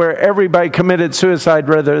surrounded where everybody committed suicide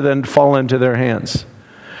rather than fall into their hands.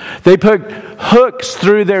 They put hooks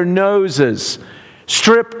through their noses,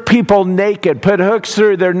 stripped people naked, put hooks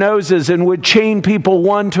through their noses, and would chain people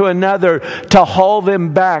one to another to haul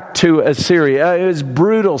them back to Assyria. It was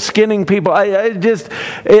brutal, skinning people.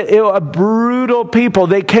 Brutal people.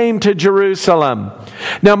 They came to Jerusalem.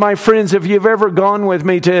 Now, my friends, if you've ever gone with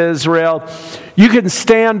me to Israel, you can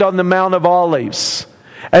stand on the Mount of Olives.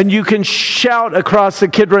 And you can shout across the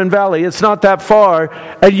Kidron Valley. It's not that far.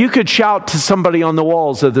 And you could shout to somebody on the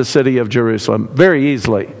walls of the city of Jerusalem very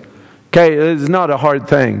easily. Okay, it's not a hard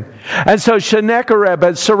thing. And so Sennacherib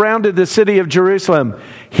had surrounded the city of Jerusalem.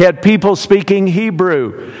 He had people speaking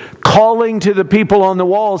Hebrew, calling to the people on the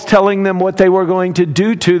walls, telling them what they were going to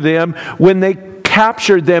do to them when they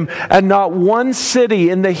captured them. And not one city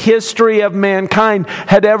in the history of mankind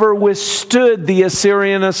had ever withstood the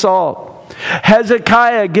Assyrian assault.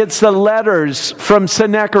 Hezekiah gets the letters from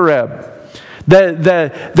Sennacherib,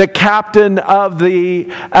 the captain of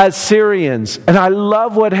the Assyrians. And I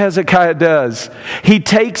love what Hezekiah does. He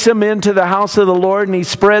takes them into the house of the Lord and he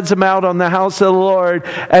spreads them out on the house of the Lord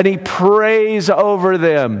and he prays over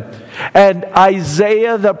them. And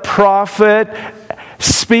Isaiah the prophet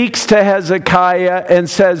speaks to Hezekiah and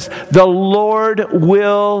says, the Lord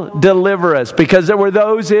will deliver us. Because there were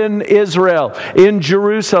those in Israel, in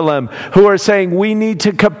Jerusalem, who are saying, we need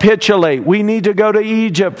to capitulate. We need to go to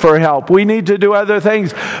Egypt for help. We need to do other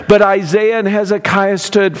things. But Isaiah and Hezekiah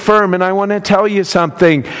stood firm. And I want to tell you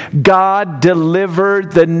something. God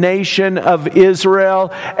delivered the nation of Israel,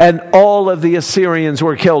 and all of the Assyrians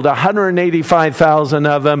were killed. 185,000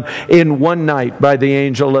 of them in one night by the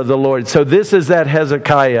angel of the Lord. So this is that Hezekiah.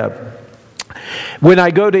 When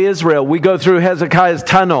I go to Israel, we go through Hezekiah's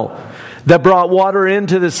tunnel. that brought water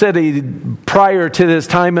into the city prior to this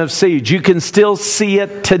time of siege. You can still see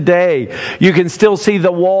it today. You can still see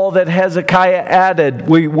the wall that Hezekiah added.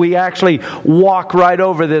 We actually walk right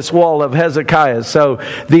over this wall of Hezekiah. So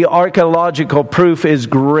the archaeological proof is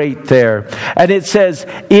great there. And it says,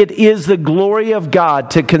 it is the glory of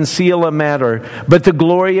God to conceal a matter, but the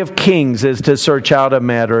glory of kings is to search out a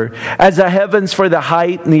matter. As the heavens for the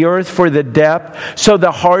height and the earth for the depth, so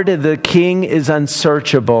the heart of the king is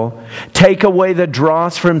unsearchable. Take away the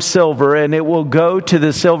dross from silver, and it will go to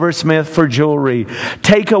the silversmith for jewelry.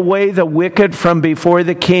 Take away the wicked from before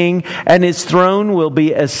the king, and his throne will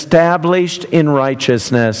be established in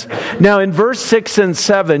righteousness. Now in verse 6 and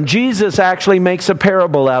 7, Jesus actually makes a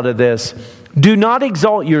parable out of this. Do not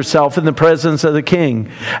exalt yourself in the presence of the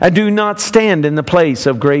king, and do not stand in the place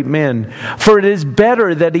of great men. For it is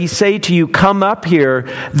better that he say to you, come up here,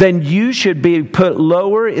 than you should be put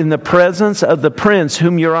lower in the presence of the prince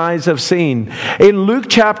whom your eyes have seen. In Luke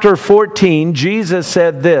chapter 14, Jesus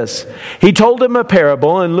said this. He told him a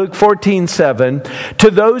parable in Luke 14:7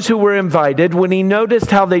 to those who were invited when he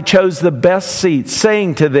noticed how they chose the best seats,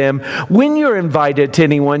 saying to them, when you're invited to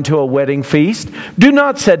anyone to a wedding feast, do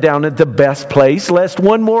not sit down at the best place, lest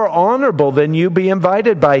one more honorable than you be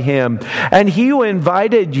invited by him. And he who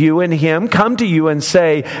invited you and him come to you and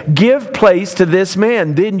say, give place to this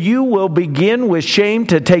man. Then you will begin with shame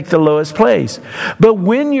to take the lowest place. But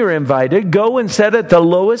when you're invited, go and sit at the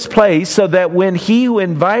lowest place, so that when he who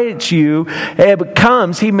invites you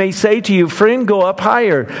comes, he may say to you, friend, go up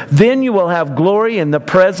higher. Then you will have glory in the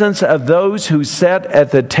presence of those who sat at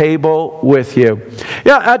the table with you.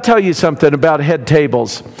 Yeah, I'll tell you something about head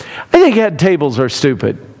tables. I think head tables are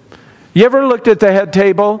stupid. You ever looked at the head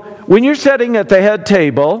table? When you're sitting at the head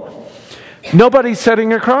table, nobody's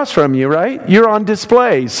sitting across from you, right? You're on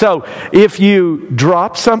display. So if you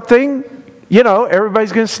drop something,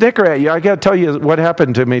 everybody's going to snicker at you. I got to tell you what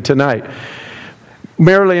happened to me tonight.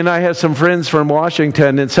 Marilee and I have some friends from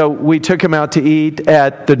Washington, and so we took them out to eat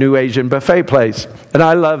at the New Asian Buffet place. And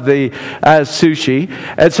I love the sushi.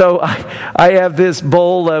 And so I have this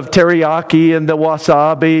bowl of teriyaki and the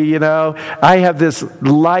wasabi, I have this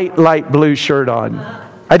light blue shirt on.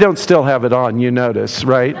 I don't still have it on, you notice,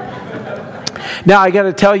 right? Now, I got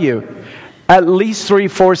to tell you, at least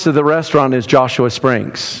 3/4 of the restaurant is Joshua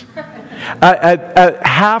Springs.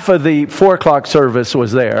 Half of the 4 o'clock service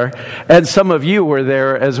was there, and some of you were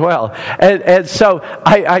there as well. And so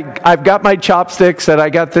I've got my chopsticks, and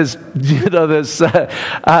I got this, this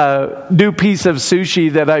new piece of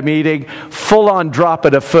sushi that I'm eating, full on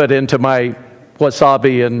dropping a foot into my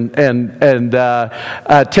wasabi and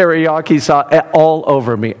teriyaki sauce all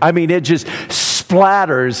over me. I mean, it just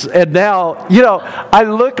splatters, and now I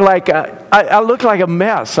look like a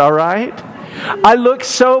mess. All right. I look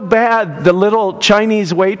so bad. The little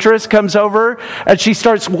Chinese waitress comes over and she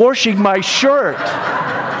starts washing my shirt.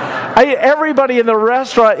 Everybody in the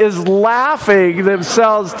restaurant is laughing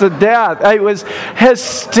themselves to death. It was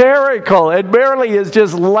hysterical. And Marilee is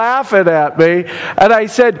just laughing at me. And I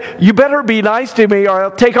said, you better be nice to me or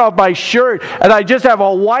I'll take off my shirt. And I just have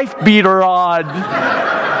a wife beater on.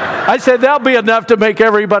 I said, that'll be enough to make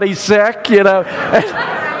everybody sick,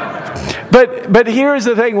 But here's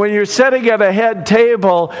the thing. When you're sitting at a head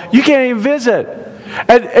table, you can't even visit.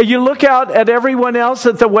 And you look out at everyone else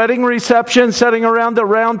at the wedding reception sitting around the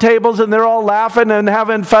round tables, and they're all laughing and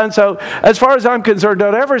having fun. So as far as I'm concerned,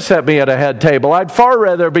 don't ever set me at a head table. I'd far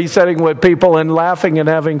rather be sitting with people and laughing and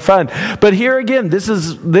having fun. But here again, this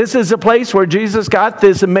is a place where Jesus got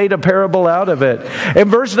this and made a parable out of it. In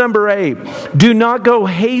verse number 8, do not go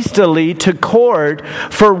hastily to court,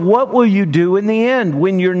 for what will you do in the end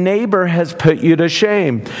when your neighbor has put you to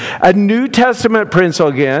shame? A New Testament principle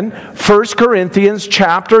again, 1 Corinthians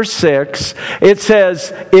chapter 6, it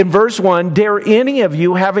says in verse 1, dare any of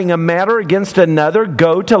you having a matter against another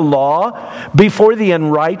go to law before the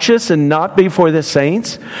unrighteous and not before the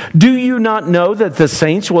saints? Do you not know that the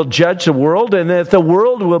saints will judge the world, and that the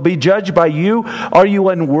world will be judged by you? Are you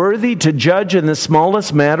unworthy to judge in the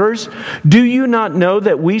smallest matters? Do you not know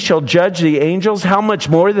that we shall judge the angels? How much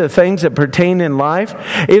more the things that pertain in life?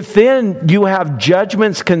 If then you have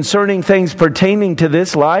judgments concerning things pertaining to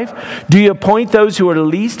this life, do you appoint those who are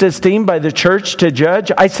least esteemed by the church to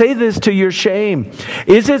judge? I say this to your shame.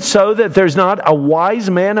 Is it so that there's not a wise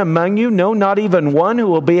man among you? No, not even one, who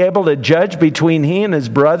will be able to judge between he and his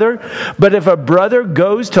brother. But if a brother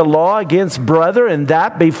goes to law against brother, and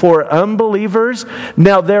that before unbelievers,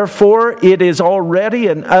 now therefore it is already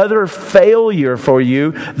an utter failure for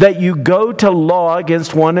you that you go to law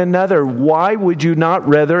against one another. Why would you not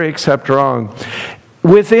rather accept wrong?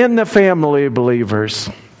 Within the family of believers,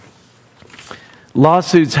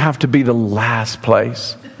 Lawsuits have to be the last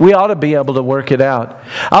place. We ought to be able to work it out.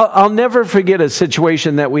 I'll never forget a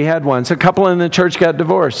situation that we had once. A couple in the church got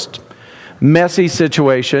divorced. Messy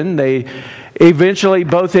situation. They eventually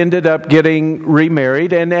both ended up getting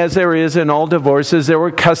remarried. And as there is in all divorces, there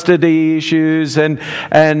were custody issues and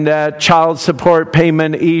child support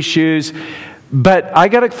payment issues. But I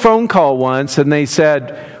got a phone call once and they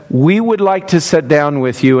said, we would like to sit down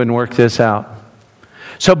with you and work this out.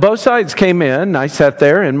 So both sides came in. I sat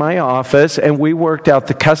there in my office and we worked out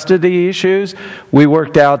the custody issues. We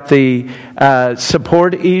worked out the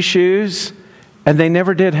support issues. And they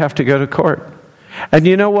never did have to go to court. And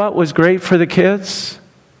you know what was great for the kids?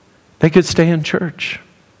 They could stay in church.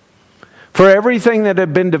 For everything that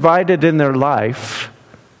had been divided in their life,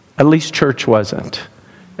 at least church wasn't.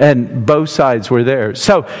 And both sides were there.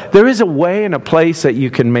 So there is a way and a place that you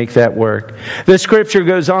can make that work. The scripture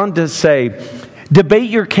goes on to say, debate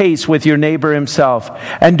your case with your neighbor himself,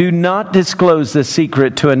 and do not disclose the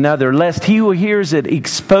secret to another, lest he who hears it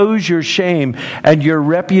expose your shame and your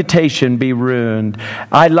reputation be ruined.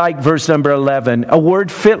 I like verse number 11. A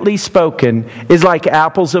word fitly spoken is like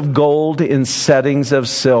apples of gold in settings of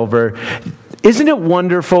silver. Isn't it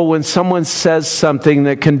wonderful when someone says something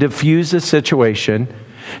that can diffuse a situation,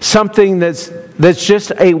 something that's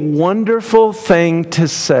just a wonderful thing to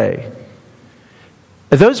say?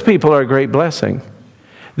 Those people are a great blessing.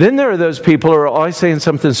 Then there are those people who are always saying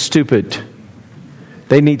something stupid.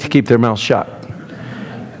 They need to keep their mouth shut.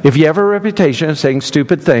 If you have a reputation of saying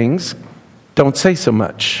stupid things, don't say so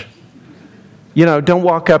much. Don't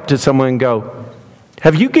walk up to someone and go,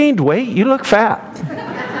 have you gained weight? You look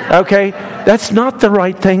fat. Okay? That's not the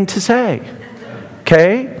right thing to say.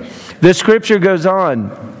 Okay? The scripture goes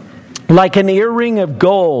on. Like an earring of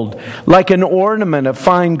gold, like an ornament of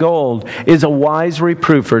fine gold, is a wise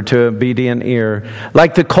reprover to an obedient ear.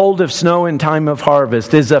 Like the cold of snow in time of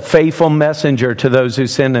harvest is a faithful messenger to those who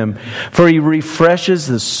send him. For he refreshes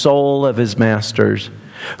the soul of his masters.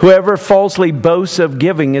 Whoever falsely boasts of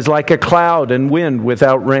giving is like a cloud and wind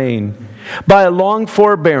without rain. By a long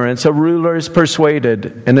forbearance a ruler is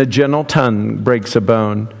persuaded, and a gentle tongue breaks a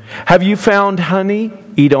bone. Have you found honey?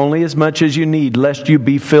 Eat only as much as you need, lest you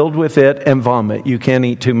be filled with it and vomit. You can't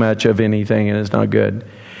eat too much of anything, and it's not good.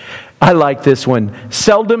 I like this one.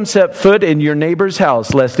 Seldom set foot in your neighbor's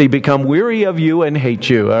house, lest he become weary of you and hate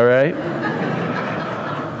you. All right?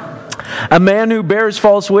 A man who bears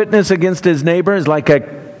false witness against his neighbor is like a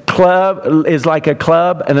club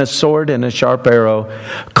and a sword and a sharp arrow.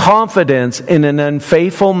 Confidence in an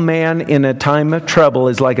unfaithful man in a time of trouble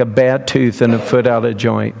is like a bad tooth and a foot out of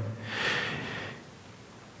joint.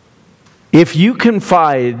 If you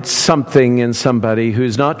confide something in somebody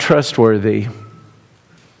who's not trustworthy,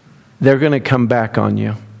 they're going to come back on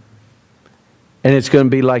you. And it's going to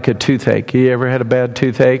be like a toothache. You ever had a bad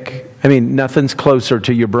toothache? I mean, nothing's closer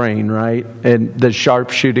to your brain, right? And the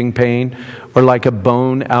sharp shooting pain, or like a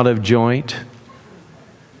bone out of joint.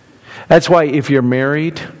 That's why if you're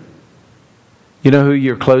married, you know who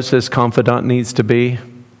your closest confidant needs to be?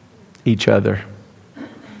 Each other.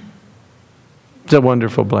 It's a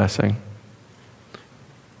wonderful blessing.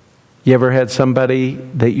 You ever had somebody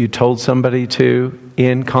that you told somebody to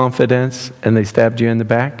in confidence and they stabbed you in the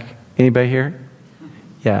back? Anybody here?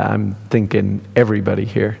 Yeah, I'm thinking everybody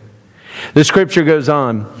here. The scripture goes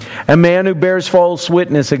on. A man who bears false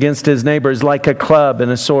witness against his neighbor is like a club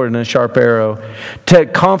and a sword and a sharp arrow.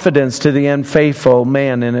 Confidence to the unfaithful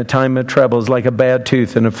man in a time of trouble is like a bad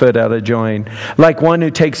tooth and a foot out of joint. Like one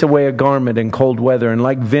who takes away a garment in cold weather, and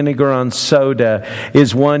like vinegar on soda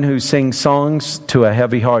is one who sings songs to a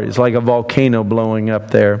heavy heart. It's like a volcano blowing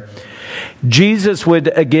up there. Jesus would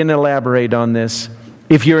again elaborate on this.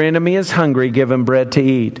 If your enemy is hungry, give him bread to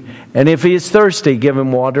eat. And if he is thirsty, give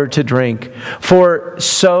him water to drink. For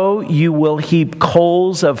so you will heap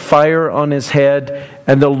coals of fire on his head,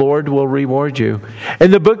 and the Lord will reward you.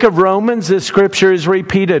 In the book of Romans, this scripture is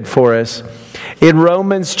repeated for us. In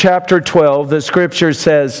Romans chapter 12, the scripture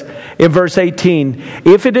says in verse 18,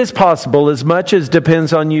 if it is possible, as much as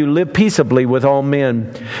depends on you, live peaceably with all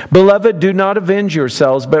men. Beloved, do not avenge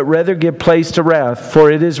yourselves, but rather give place to wrath.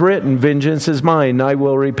 For it is written, vengeance is mine, I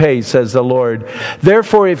will repay, says the Lord.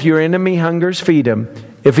 Therefore, if your enemy hungers, feed him.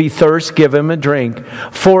 If he thirsts, give him a drink.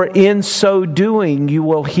 For in so doing, you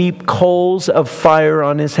will heap coals of fire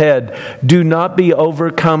on his head. Do not be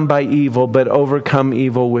overcome by evil, but overcome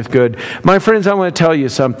evil with good. My friends, I want to tell you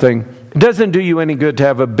something. It doesn't do you any good to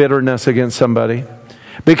have a bitterness against somebody.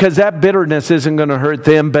 Because that bitterness isn't going to hurt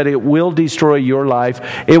them, but it will destroy your life.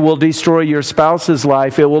 It will destroy your spouse's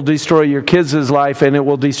life. It will destroy your kids' life, and it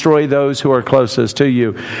will destroy those who are closest to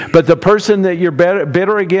you. But the person that you're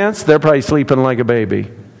bitter against, they're probably sleeping like a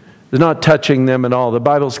baby. It's not touching them at all. The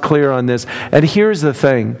Bible's clear on this. And here's the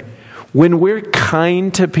thing. When we're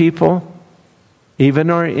kind to people, even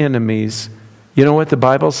our enemies, you know what the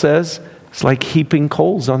Bible says? It's like heaping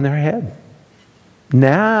coals on their head.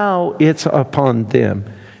 Now it's upon them.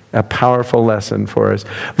 A powerful lesson for us.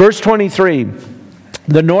 Verse 23.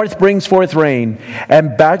 The north brings forth rain,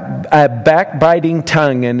 and a backbiting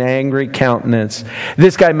tongue and angry countenance.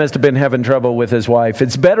 This guy must have been having trouble with his wife.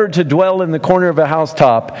 It's better to dwell in the corner of a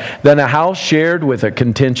housetop than a house shared with a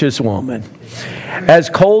contentious woman. As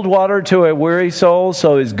cold water to a weary soul,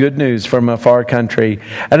 so is good news from a far country.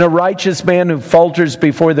 And a righteous man who falters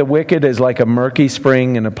before the wicked is like a murky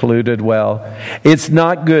spring in a polluted well. It's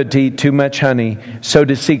not good to eat too much honey, so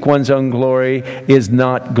to seek one's own glory is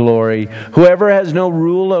not glory. Whoever has no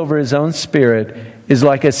rule over his own spirit is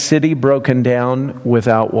like a city broken down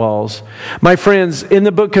without walls. My friends, in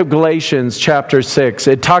the book of Galatians chapter 6,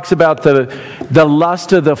 it talks about the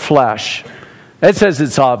lust of the flesh. It says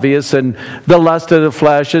it's obvious, and the lust of the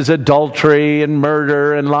flesh is adultery and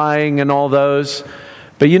murder and lying and all those.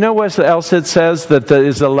 But you know what else it says that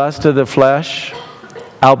is the lust of the flesh?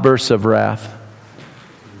 Outbursts of wrath.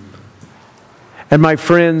 And my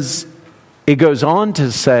friends, it goes on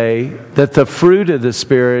to say that the fruit of the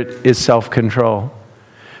Spirit is self-control.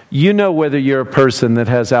 You know whether you're a person that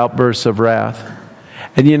has outbursts of wrath.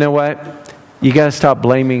 And you know what? You got to stop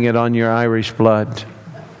blaming it on your Irish blood.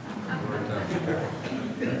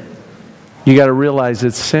 You got to realize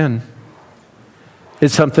it's sin.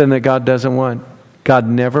 It's something that God doesn't want. God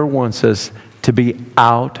never wants us to be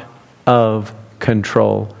out of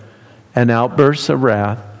control. And outbursts of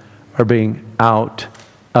wrath are being out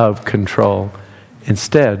of control.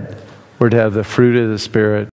 Instead, we're to have the fruit of the Spirit.